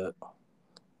all good.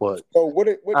 But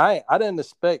I didn't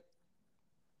expect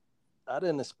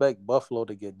Buffalo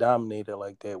to get dominated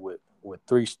like that with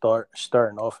 3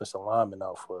 starting offensive linemen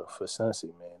out for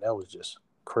Cincy, man. That was just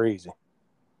crazy.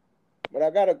 But I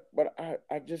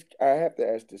have to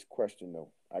ask this question though.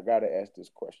 I gotta ask this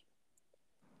question.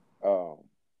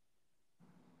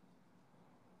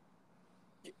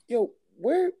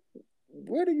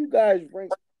 Where do you guys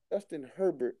rank Justin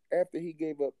Herbert after he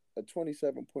gave up a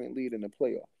 27-point lead in the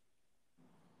playoffs?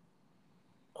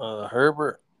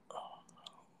 Herbert,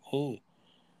 he's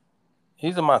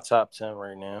in my top 10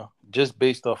 right now, just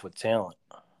based off of talent.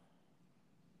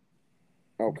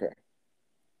 Okay.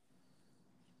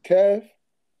 Kev?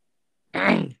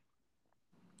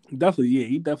 Definitely, yeah,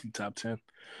 he definitely top 10.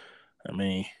 I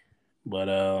mean,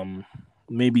 but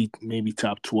maybe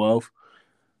top 12.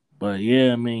 But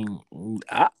yeah, I mean,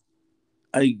 I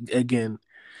again,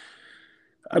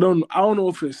 I don't know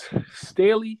if it's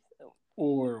Staley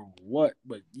or what,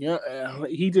 but yeah,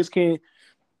 he just can't.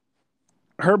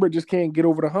 Herbert just can't get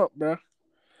over the hump, bro.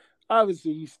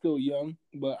 Obviously, he's still young,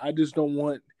 but I just don't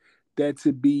want that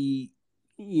to be,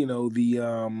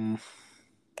 the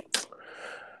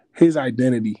his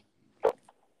identity.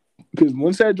 Because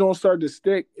once that joint start to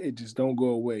stick, it just don't go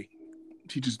away.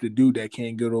 He's just the dude that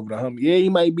can't get over the hump. Yeah, he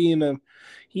might be in the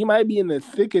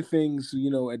thick of things,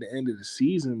 at the end of the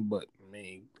season. But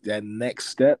man, that next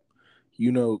step,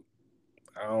 you know,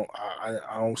 I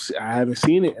haven't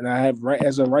seen it, and I have right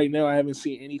as of right now, I haven't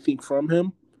seen anything from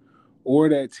him or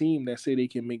that team that say they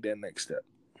can make that next step.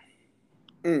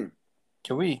 Mm.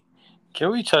 Can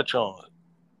we touch on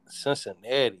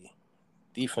Cincinnati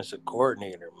defensive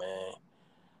coordinator, man?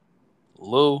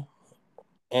 Lou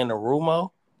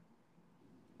Anarumo?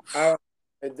 I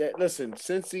listen,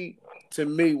 Cincy, to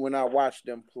me, when I watch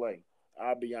them play,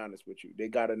 I'll be honest with you. They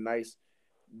got a nice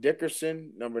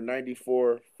Dickerson, number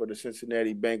 94 for the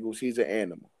Cincinnati Bengals. He's an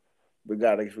animal. We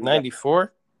got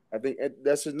 94? I think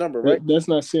that's his number, right? That's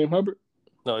not Sam Hubbard.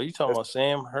 No, you talking That's about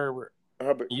Sam Herbert.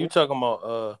 Hubbard. You talking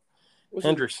about What's his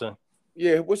Henderson,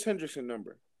 Yeah, what's Hendrickson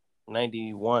number?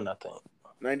 91, I think.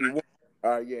 91.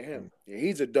 Yeah, him. Yeah,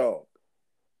 he's a dog.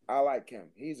 I like him.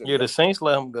 He's a Yeah, dog. the Saints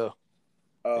let him go.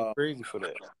 They Uh, crazy for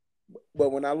that.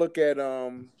 but when I look at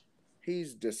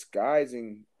he's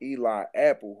disguising Eli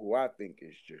Apple, who I think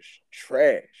is just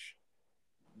trash.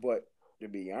 But to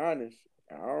be honest,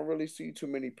 I don't really see too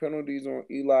many penalties on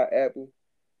Eli Apple.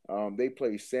 They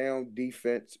play sound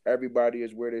defense. Everybody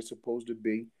is where they're supposed to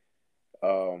be.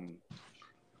 Um,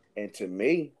 and to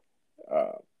me,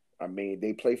 uh, I mean,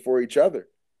 they play for each other.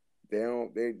 They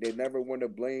don't. They never want to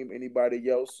blame anybody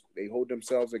else. They hold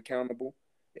themselves accountable.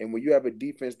 And when you have a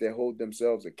defense that hold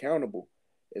themselves accountable,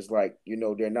 it's like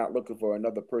they're not looking for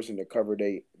another person to cover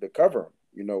them.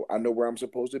 I know where I'm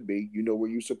supposed to be. You know where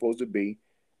you're supposed to be.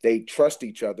 They trust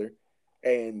each other,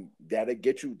 and that'll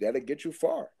get you. That'll get you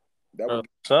far. That will Bro, get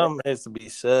you far. something has to be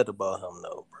said about him,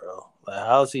 though, bro. Like,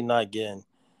 how's he not getting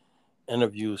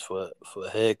interviews for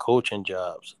head coaching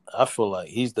jobs? I feel like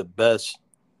he's the best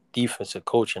defensive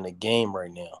coach in the game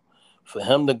right now. For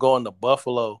him to go into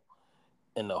Buffalo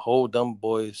and to hold them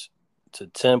boys to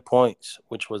 10 points,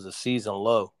 which was a season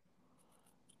low,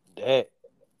 that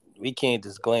we can't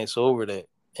just glance over that.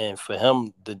 And for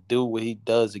him to do what he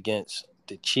does against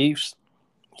the Chiefs,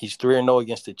 he's 3-0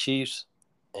 against the Chiefs,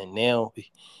 and now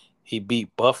he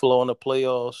beat Buffalo in the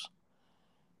playoffs.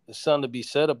 There's something to be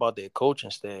said about their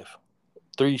coaching staff.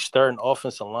 3 starting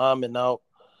offensive linemen out,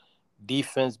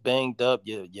 defense banged up,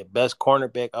 your best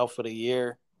cornerback out for the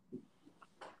year.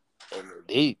 And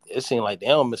it seemed like they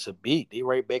don't miss a beat. They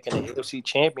right back in the AFC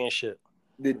Championship.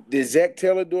 Did Zach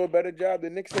Taylor do a better job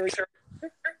than Nick Sirianni?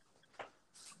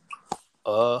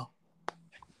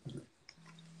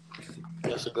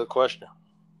 That's a good question.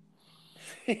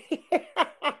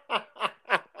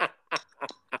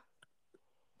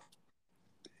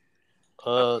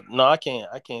 No, I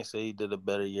can't say he did a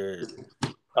better year.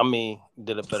 I mean,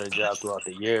 did a better job throughout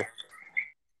the year.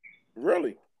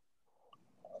 Really?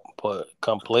 But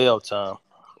come playoff time,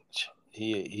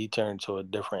 he turned to a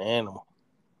different animal.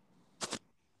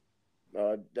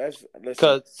 Listen.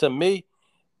 Because to me,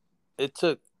 it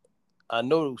took. I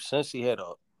know since he had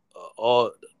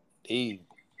all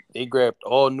they grabbed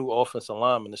all new offensive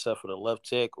linemen except for the left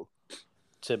tackle.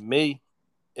 To me,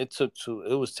 it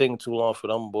was taking too long for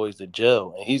them boys to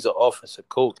gel, and he's an offensive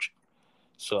coach,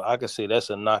 so I could say that's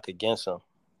a knock against him.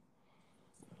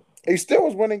 He still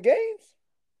was winning games.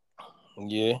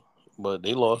 Yeah, but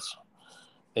they lost.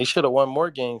 They should have won more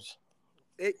games.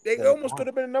 They almost could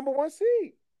have been the number one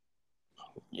seed.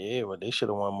 Yeah, but they should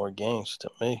have won more games. To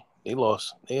me, they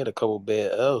lost. They had a couple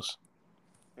bad L's.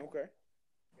 Okay.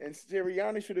 And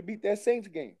Sirianni should have beat that Saints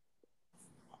game.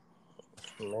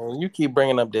 Man, you keep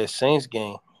bringing up that Saints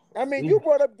game. I mean, you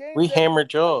brought up games We that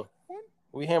hammered y'all.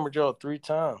 We hammered y'all 3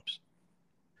 times.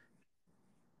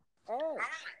 all right.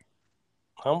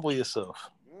 Humble yourself.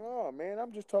 Oh man,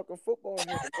 I'm just talking football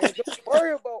here. Man. Don't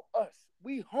worry about us.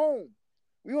 We home.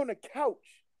 We on the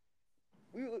couch.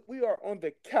 We are on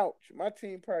the couch. My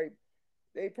team probably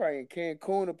in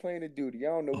Cancun or playing the duty. I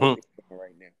don't know what they're doing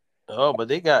right now. Oh, but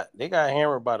they got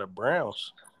hammered by the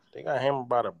Browns. They got hammered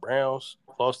by the Browns.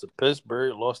 Lost to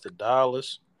Pittsburgh. Lost to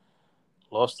Dallas.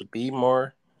 Lost to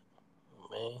Baltimore.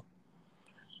 Man,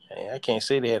 hey, I can't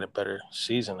say they had a better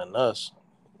season than us.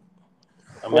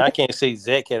 I mean, I can't say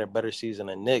Zach had a better season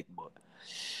than Nick, but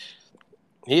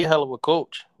he a hell of a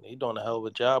coach. He doing a hell of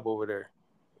a job over there.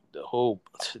 The whole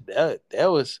that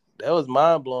was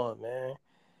mind blowing, man.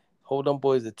 Hold them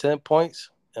boys to 10 points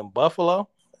in Buffalo.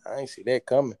 I ain't see that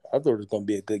coming. I thought it was gonna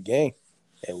be a good game,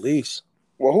 at least.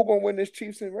 Well, who gonna win this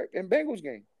Chiefs and Bengals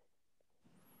game?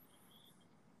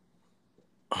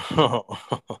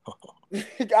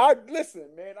 Listen,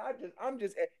 man. I'm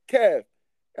just Kev.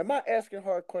 Am I asking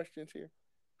hard questions here?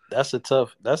 That's a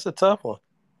tough one.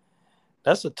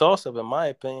 That's a toss up in my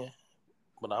opinion.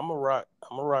 But I'm a rock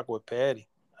with Patty.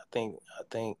 I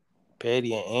think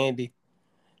Patty and Andy,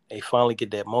 they finally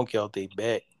get that monkey out their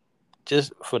back.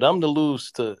 Just for them to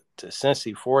lose to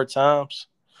Cincy 4 times,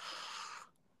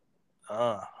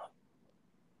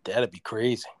 that'd be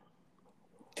crazy.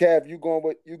 Kev, you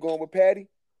going with Patty?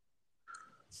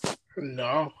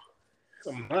 No,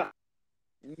 I'm not.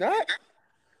 Not?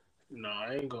 No,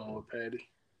 I ain't going with Patty.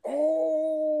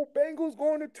 Oh, Bengals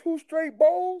going to 2 straight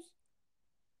bowls?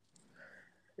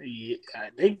 Yeah,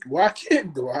 why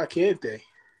can't they?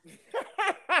 You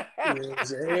know what I'm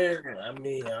saying? I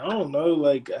mean, I don't know.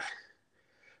 Like,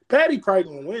 Patty probably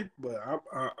gonna win, but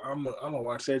I'm gonna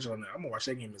watch that on. I'm gonna watch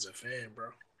that game as a fan, bro.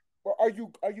 Well, are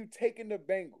you taking the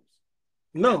Bengals?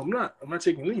 No, I'm not. I'm not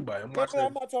taking anybody. I'm not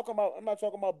talking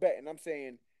about betting. I'm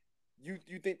saying you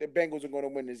think the Bengals are going to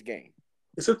win this game?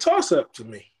 It's a toss up to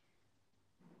me.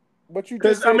 But you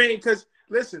just because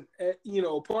listen,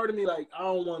 part of me like I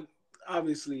don't want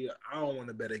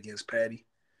to bet against Patty.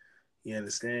 You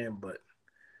understand? But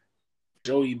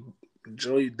Joey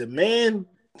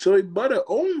Butter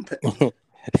owned Patty.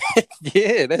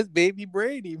 Yeah, that's baby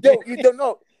Brady. Yo, you don't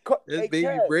know. That's baby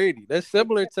Kev. Brady. That's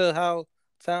similar to how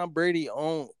Tom Brady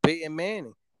owned Peyton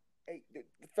Manning. Hey,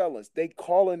 fellas, they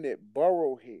calling it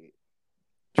Burrowhead.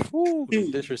 Ooh,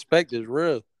 the disrespect is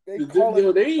real. They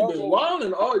been wild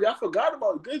and all. Y'all forgot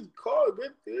about good call,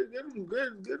 good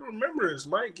remembrance,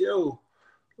 Mike. Yo,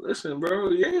 listen, bro.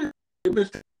 Yeah, they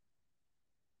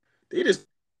just.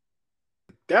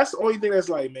 That's the only thing that's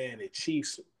like, man, the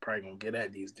Chiefs probably gonna get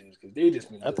at these dudes because they just.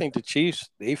 I think the Chiefs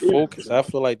they focus. I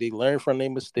feel like they learn from their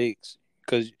mistakes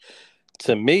because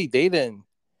to me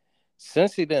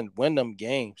since they didn't win them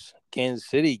games, Kansas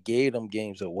City gave them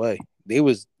games away. They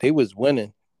was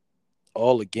winning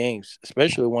all the games,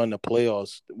 especially when the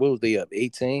playoffs. What was they up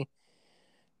 18?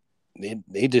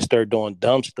 They just started doing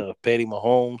dumb stuff. Patty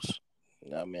Mahomes.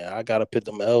 I mean, I gotta put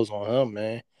them L's on him,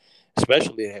 man.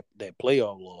 Especially that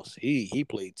playoff loss. He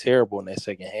played terrible in that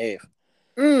second half.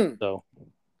 So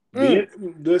I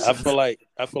feel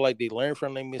like they learned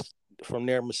from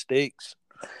their mistakes.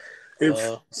 I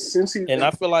feel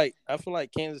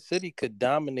like Kansas City could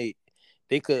dominate.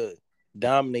 They could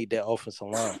dominate that offensive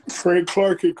line. Frank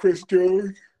Clark and Chris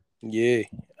Jones. Yeah,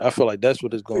 I feel like that's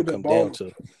what it's going to come down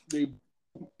to.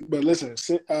 But listen,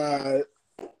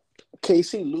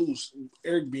 KC lose.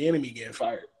 Eric Bieniemy getting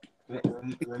fired.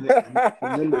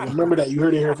 Remember that. You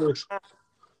heard it here first.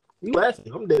 You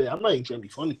laughing? I'm dead. I'm not even trying to be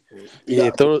funny. Yeah,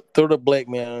 throw the black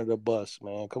man under the bus,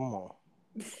 man. Come on.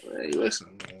 Hey,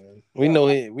 listen, man. We know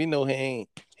he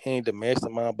ain't the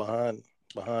mastermind behind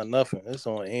nothing. It's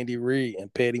on Andy Reid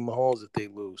and Patty Mahomes if they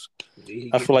lose.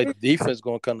 I feel like the defense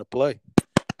gonna come to play,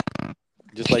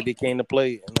 just like they came to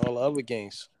play in all the other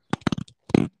games.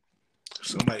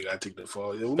 Somebody gotta take the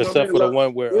fall, except for the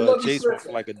one where Chase went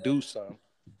for like a deuce something.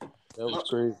 That was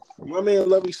crazy. My man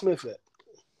Lovie Smith at.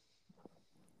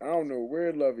 I don't know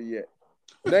where Lovie at.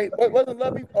 Wasn't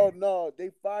Lovie? Oh no, they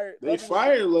fired. They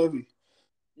fired Lovie.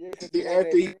 Yeah,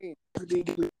 after he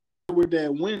with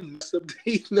that win, that's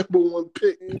the number 1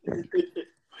 pick.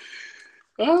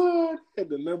 Had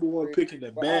the number 1 pick in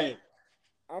the bag.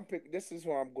 I'm picking. This is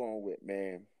who I'm going with,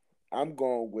 man. I'm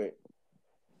going with.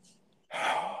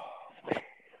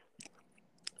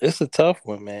 It's a tough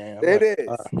one, man. It is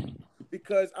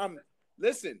because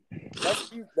listen.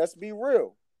 Let's be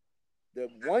real. The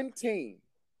one team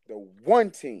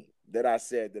that I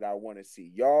said that I want to see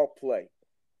y'all play,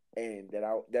 and that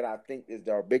I think is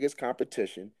our biggest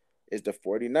competition is the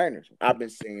 49ers. I've been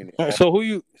saying it. So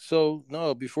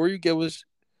before you give us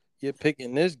your pick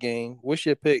in this game, what's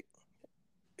your pick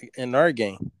in our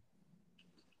game?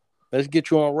 Let's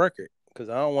get you on record because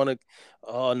I don't want to.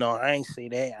 Oh no, I ain't say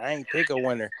that. I ain't pick a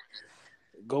winner.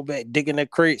 Go back digging the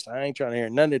crates. I ain't trying to hear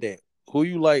none of that. Who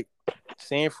you like?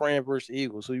 San Fran versus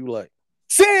Eagles. Who you like?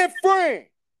 San Fran.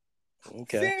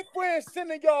 Okay. San Fran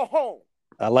sending y'all home.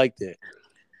 I like that.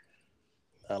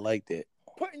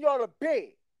 Putting y'all to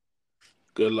bed.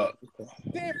 Good luck.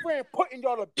 San Fran putting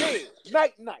y'all to bed.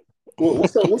 Night. Well,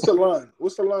 what's the line?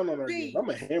 What's the line on our game? I'm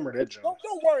gonna hammer that joint.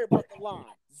 Don't worry about the line.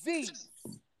 Z's.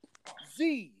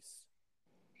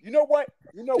 You know what?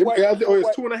 You know It, what? it, You know oh,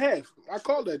 it's what? 2.5. I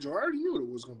called that, Joe. I already knew what it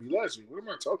was going to be last week. What am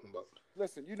I talking about?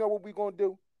 Listen, you know what we're gonna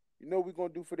do? You know what we're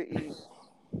gonna do for the Eagles?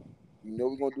 You know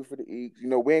what we're gonna do for the Eagles? You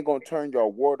know, we ain't gonna turn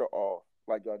y'all water off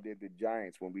like y'all did the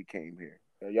Giants when we came here.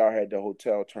 Y'all had the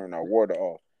hotel turn our water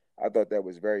off. I thought that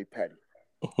was very petty.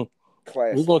 We're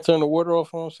Classless. gonna turn the water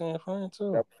off on San Fran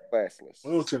too. That was classless.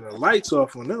 We'll turn the lights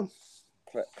off on them.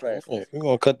 Classless. Yeah, we're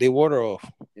gonna cut their water off.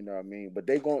 You know what I mean? But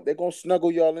they gonna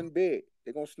snuggle y'all in bed.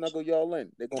 They gonna snuggle y'all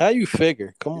in. They gonna How you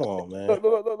figure? Come on, man.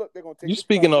 look. They're gonna take You the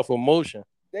speaking covers. off emotion.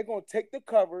 They're gonna take the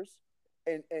covers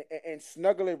and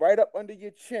snuggle it right up under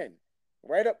your chin.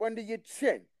 Right up under your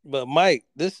chin. But Mike,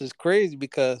 this is crazy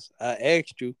because I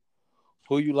asked you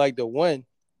who you like to win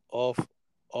off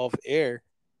air,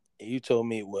 and you told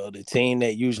me, well, the team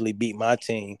that usually beat my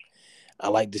team, I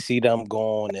like to see them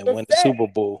go on and win the Super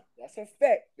Bowl. That's a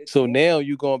fact. So now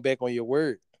you going back on your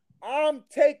word. I'm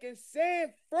taking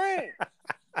San Fran.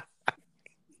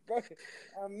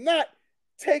 I'm not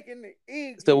taking the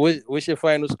Eagles. So what's your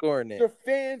final score now? The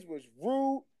fans was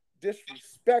rude,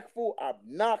 disrespectful,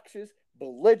 obnoxious,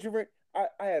 belligerent. I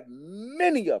have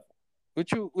many of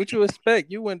them. What you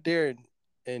expect? You went there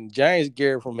in Giants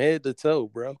gear from head to toe,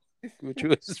 bro. What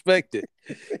you expected?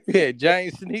 You had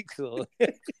Giant sneaks on.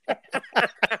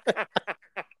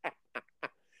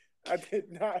 I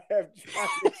did not have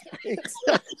Giant sneaks.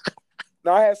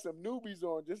 Now I had some newbies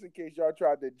on just in case y'all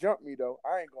tried to jump me though.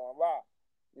 I ain't gonna lie.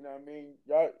 You know what I mean?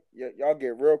 Y'all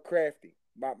get real crafty.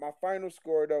 My final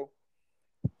score though.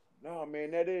 No, man,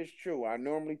 that is true. I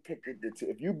normally pick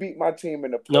if you beat my team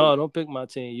in the play. No, don't pick my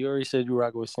team. You already said you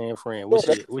rock with San Fran. No,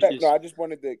 I just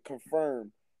wanted to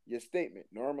confirm your statement.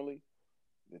 Normally,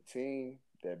 the team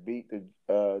that beat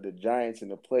the Giants in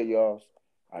the playoffs,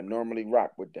 I normally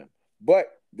rock with them. But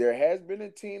there has been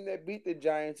a team that beat the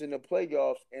Giants in the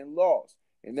playoffs and lost,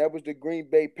 and that was the Green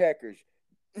Bay Packers,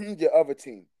 your other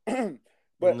team.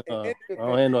 But no, I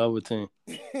don't have no other team.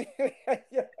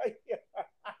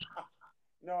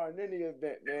 No, in any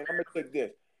event, man, I'm gonna take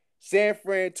this: San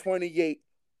Fran 28,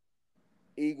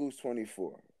 Eagles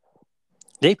 24.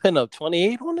 They pinned up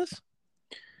 28 on us.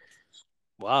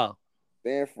 Wow.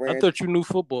 San Fran. I thought you knew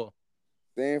football.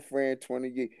 San Fran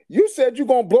 28. You said you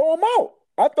gonna blow them out.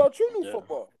 I thought you knew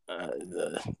football.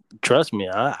 Trust me,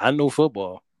 I know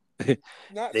football.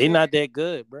 They not that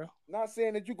good, bro. Not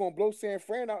saying that you're gonna blow San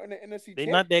Fran out in the NFC. They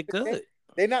not that good.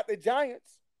 They not the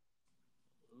Giants.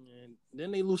 And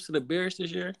then they lose to the Bears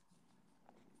this year.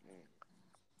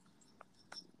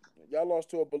 Y'all lost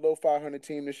to a below 500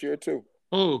 team this year too.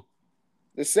 Who?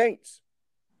 The Saints.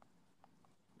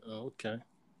 Oh, okay.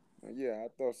 Yeah, I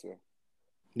thought so.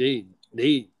 They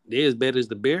as bad as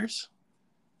the Bears?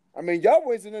 I mean, y'all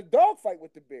was in a dogfight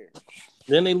with the Bears.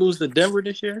 Then they lose to Denver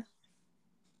this year?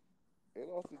 They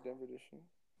lost to Denver this year.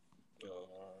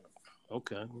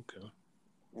 Okay.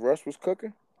 Russ was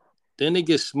cooking. Then they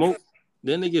get smoked.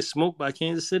 Then they get smoked by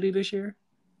Kansas City this year?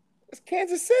 It's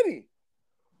Kansas City.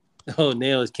 Oh,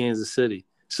 now it's Kansas City.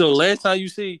 So last time you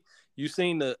seen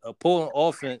the opposing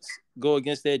offense go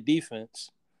against that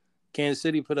defense, Kansas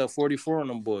City put up 44 on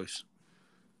them boys.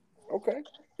 Okay.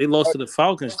 They lost to the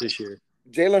Falcons this year.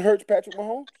 Jalen Hurts, Patrick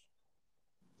Mahomes?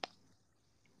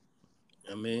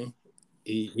 I mean,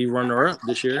 he runner up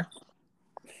this year.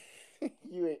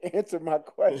 You ain't answered my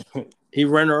question. He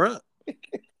runner up.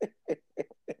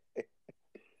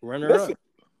 Runner up.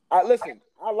 I like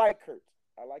Hurts.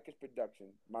 I like his production.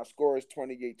 My score is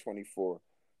 28-24.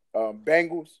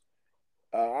 Bengals.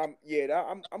 I'm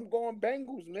going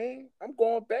Bengals, man. I'm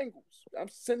going Bengals. I'm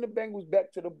sending the Bengals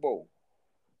back to the bowl.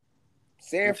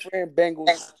 San Fran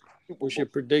Bengals. What's your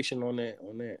prediction on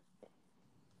that?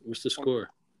 What's the score?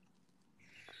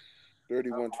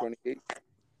 31-28.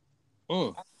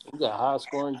 We got high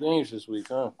scoring games this week,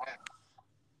 huh?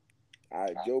 All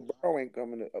right, Joe Burrow ain't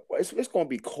coming to. It's going to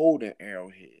be cold in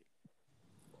Arrowhead.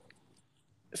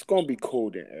 It's going to be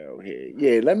cold in Arrowhead.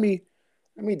 Yeah, let me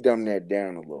dumb that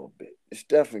down a little bit. It's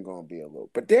definitely going to be a little,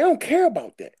 but they don't care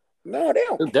about that. No, they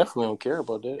don't. They definitely don't care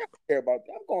about that. They don't care about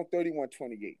that. I'm going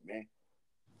 31-28, man.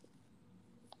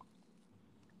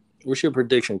 What's your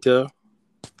prediction, Kev?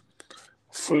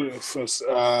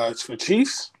 For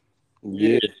Chiefs?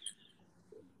 Yeah.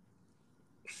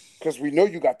 Because we know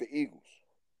you got the Eagles.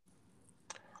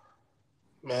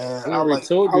 Man, I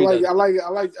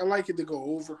like it to go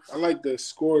over. I like the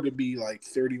score to be like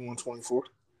 31-24.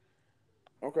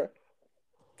 Okay.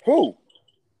 Who?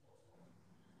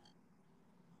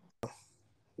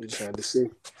 We just had to see.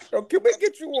 Yo, can we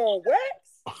get you on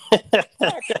wax?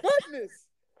 My goodness.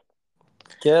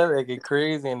 Kev acting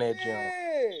crazy in that joint.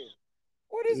 Yeah.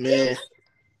 What is this?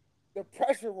 The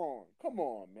pressure on. Come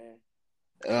on, man.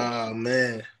 Oh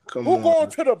man, come Who on. going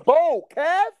to the bowl,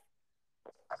 Cav?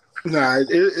 Nah,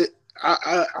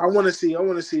 I want to see. I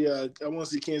want to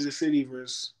see Kansas City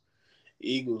versus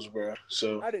Eagles, bro.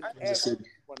 So I didn't Kansas ask you City. if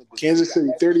you wanted to see. Kansas City,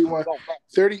 I asked you if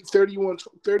you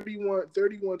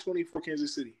 31, 24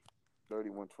 Kansas City.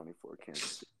 31-24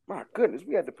 Kansas City. My goodness,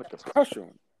 we had to put the pressure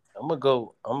on. I'm gonna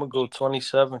go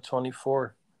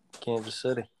 27-24 Kansas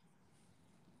City.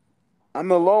 I'm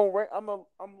lone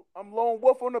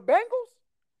wolf on the Bengals.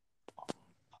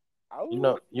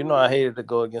 You know I hated to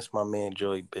go against my man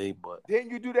Joey B, but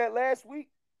Didn't you do that last week?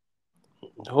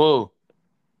 who?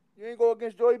 You ain't go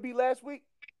against Joey B last week?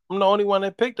 I'm the only one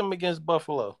that picked him against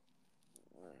Buffalo.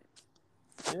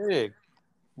 Yeah,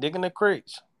 digging the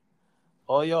crates.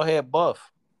 All y'all had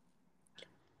Buff.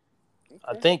 Okay.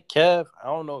 I think Kev. I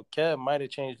don't know. Kev might have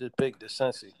changed his pick to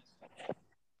Cincy.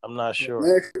 I'm not sure.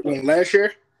 Last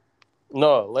year?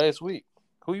 No, last week.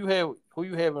 Who you have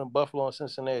in Buffalo and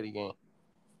Cincinnati game?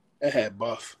 I had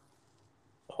Buff.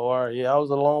 Oh, all right. Yeah, I was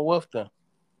a lone wolf then.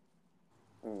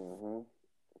 Mm-hmm.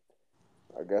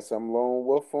 I guess I'm lone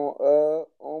wolf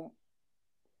on.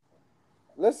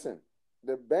 Listen,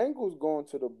 the Bengals going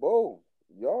to the bowl.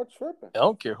 Y'all tripping. I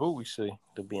don't care who we see.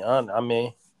 To be honest, I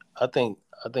mean, I think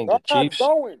y'all the Chiefs not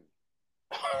going.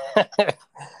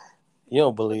 You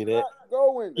don't believe that.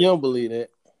 Going. You don't believe that.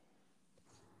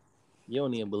 You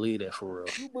don't even believe that for real.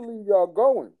 You believe y'all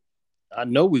going? I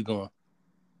know we going.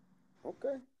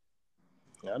 Okay.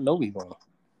 I know we going.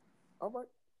 All right.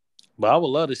 But I would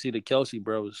love to see the Kelce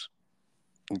brothers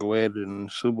go at it in the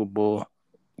Super Bowl.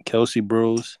 Kelce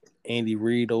Bros, Andy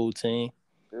Reid, old team.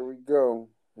 Here we go.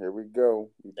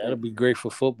 That'll be great for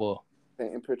football.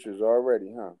 Painting pictures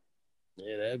already, huh?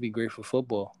 Yeah, that'd be great for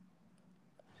football.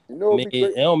 You know,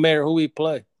 it don't matter who we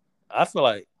play. I feel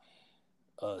like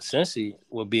Cincy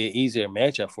would be an easier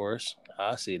matchup for us.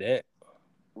 I see that.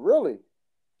 Really?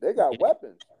 They got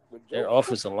weapons. Their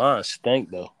offensive line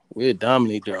stink, though. We'll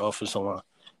dominate their offensive line.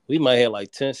 We might have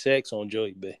like 10 sacks on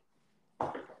Joey B.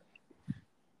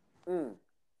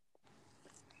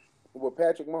 With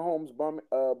Patrick Mahomes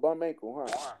bum ankle,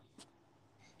 huh?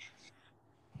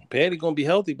 Patty gonna be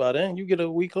healthy by then. You get a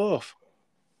week off.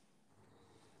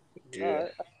 Yeah. All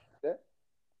right.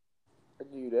 I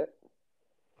give you that.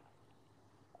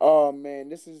 Oh man,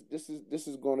 this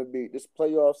is gonna be this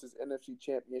playoffs is NFC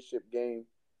Championship game.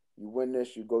 You win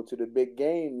this, you go to the big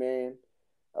game, man.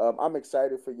 I'm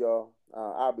excited for y'all.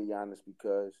 I'll be honest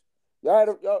because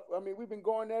y'all. I mean, we've been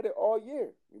going at it all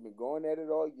year.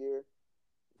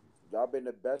 Y'all been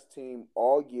the best team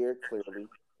all year, clearly,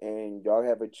 and y'all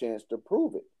have a chance to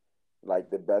prove it. Like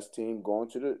the best team going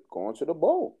to the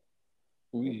bowl.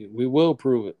 We will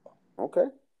prove it. Okay,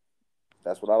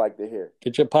 that's what I like to hear.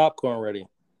 Get your popcorn ready.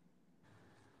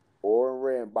 Or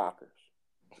Randbockers.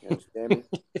 You understand me?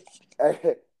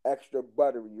 Extra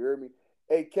buttery. You hear me?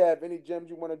 Hey, Kev, any gems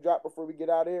you want to drop before we get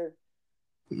out of here?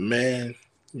 Man,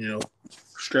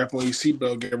 strap on your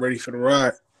seatbelt, get ready for the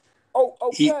ride.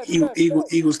 Kev.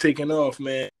 Eagles taking off,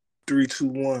 man. 3, 2,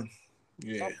 1.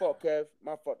 Yeah. My fault, Kev.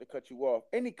 My fault to cut you off.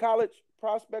 Any college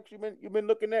prospects you've been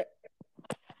looking at?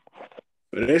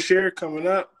 For this year coming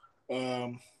up,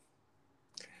 it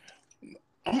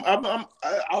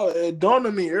dawned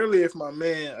on me earlier if my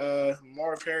man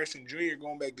Marv Harrison Jr.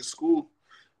 going back to school.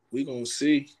 We gonna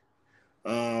see.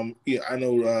 I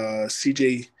know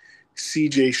CJ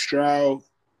Stroud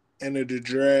entered the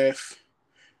draft.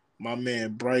 My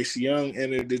man Bryce Young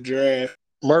entered the draft.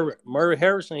 Murray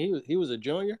Harrison, he was a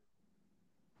junior?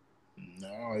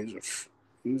 No,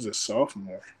 he was a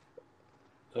sophomore.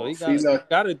 So he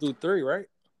got to do 3, right?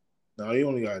 No, he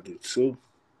only got to do 2. You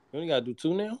only got to do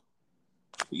 2 now?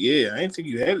 Yeah, I didn't think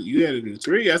you had to do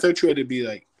 3. I thought you had to be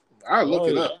like, I'll look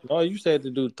it up. No, you said to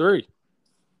do 3.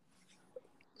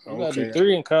 You got to do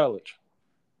 3 in college.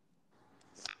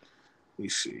 Let me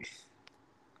see.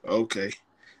 Okay.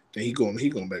 Then he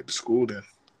going back to school then.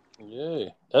 Yeah.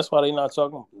 That's why they not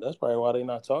talking. That's probably why they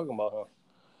not talking about him.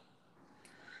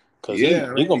 Because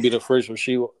he's going to be the first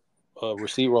receiver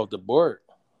off the board.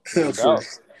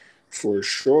 For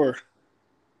sure.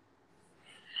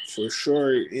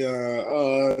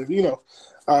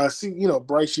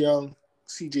 Bryce Young,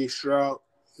 CJ Stroud,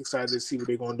 excited to see what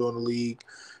they're going to do in the league.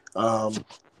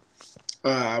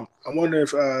 I wonder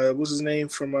if what's his name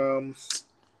from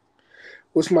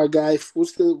what's my guy?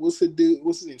 What's the dude?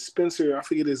 What's his name? Spencer. I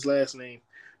forget his last name.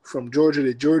 From Georgia,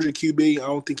 the Georgia QB. I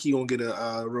don't think he gonna get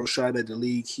a real shot at the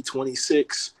league. He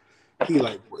 26. He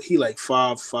like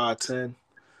 5'10".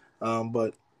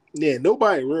 But yeah,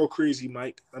 nobody real crazy,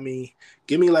 Mike. I mean,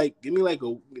 give me like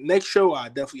a next show. I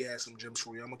definitely have some gems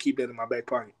for you. I'm gonna keep that in my back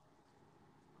pocket.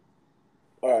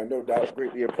 All right, no doubt.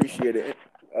 Greatly appreciate it.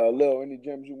 Lil, any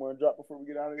gems you want to drop before we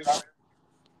get out of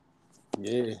here?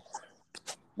 Yeah.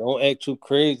 Don't act too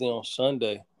crazy on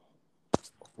Sunday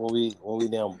when we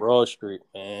down Broad Street,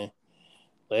 man.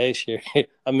 Last year,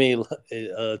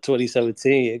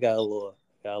 2017, it got a little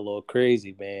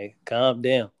crazy, man. Calm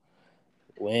down.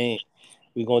 We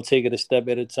gonna take it a step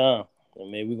at a time. I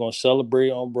mean, we're gonna celebrate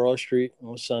on Broad Street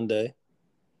on Sunday.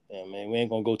 I mean, we ain't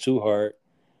gonna go too hard.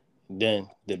 Then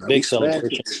the big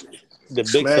celebration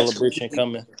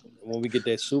coming when we get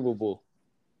that Super Bowl.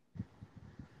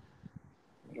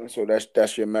 So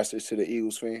that's your message to the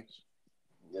Eagles fans?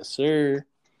 Yes, sir.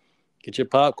 Get your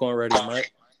popcorn ready,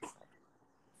 Mike.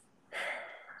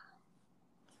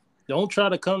 Don't try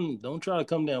to come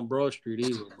down Broad Street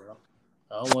either, bro.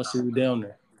 I don't want to see you down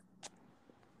there.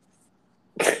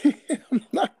 I'm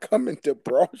not coming to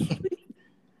Broad Street.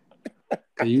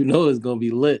 Cause you know it's gonna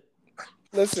be lit.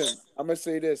 Listen, I'm gonna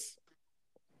say this.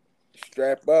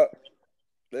 Strap up.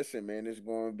 Listen, man, it's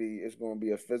gonna be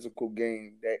a physical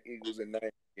game. That Eagles and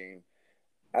Niners game.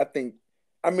 I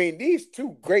mean, these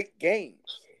two great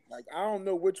games. Like, I don't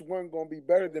know which one gonna be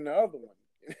better than the other one.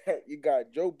 You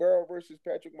got Joe Burrow versus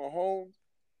Patrick Mahomes.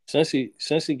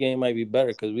 Cincy game might be better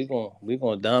because we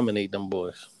gonna dominate them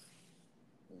boys.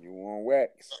 You on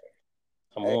wax?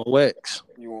 I'm on wax.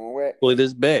 You on wax? Play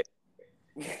this back.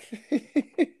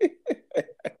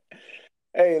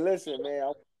 Hey, listen, man. I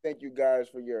want to thank you guys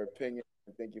for your opinion.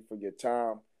 Thank you for your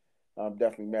time.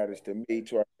 Definitely matters to me,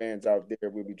 to our fans out there.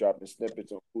 We'll be dropping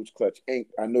snippets on Hooch Clutch Inc.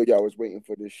 I know y'all was waiting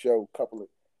for this show. A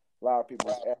lot of people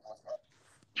was asking.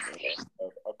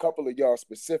 A couple of y'all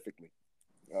specifically.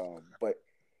 But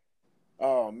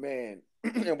oh man,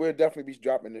 and we'll definitely be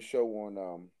dropping the show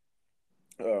on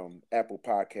Apple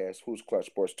Podcasts, Hooch Clutch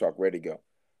Sports Talk Radio.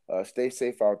 Stay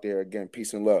safe out there. Again,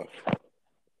 peace and love.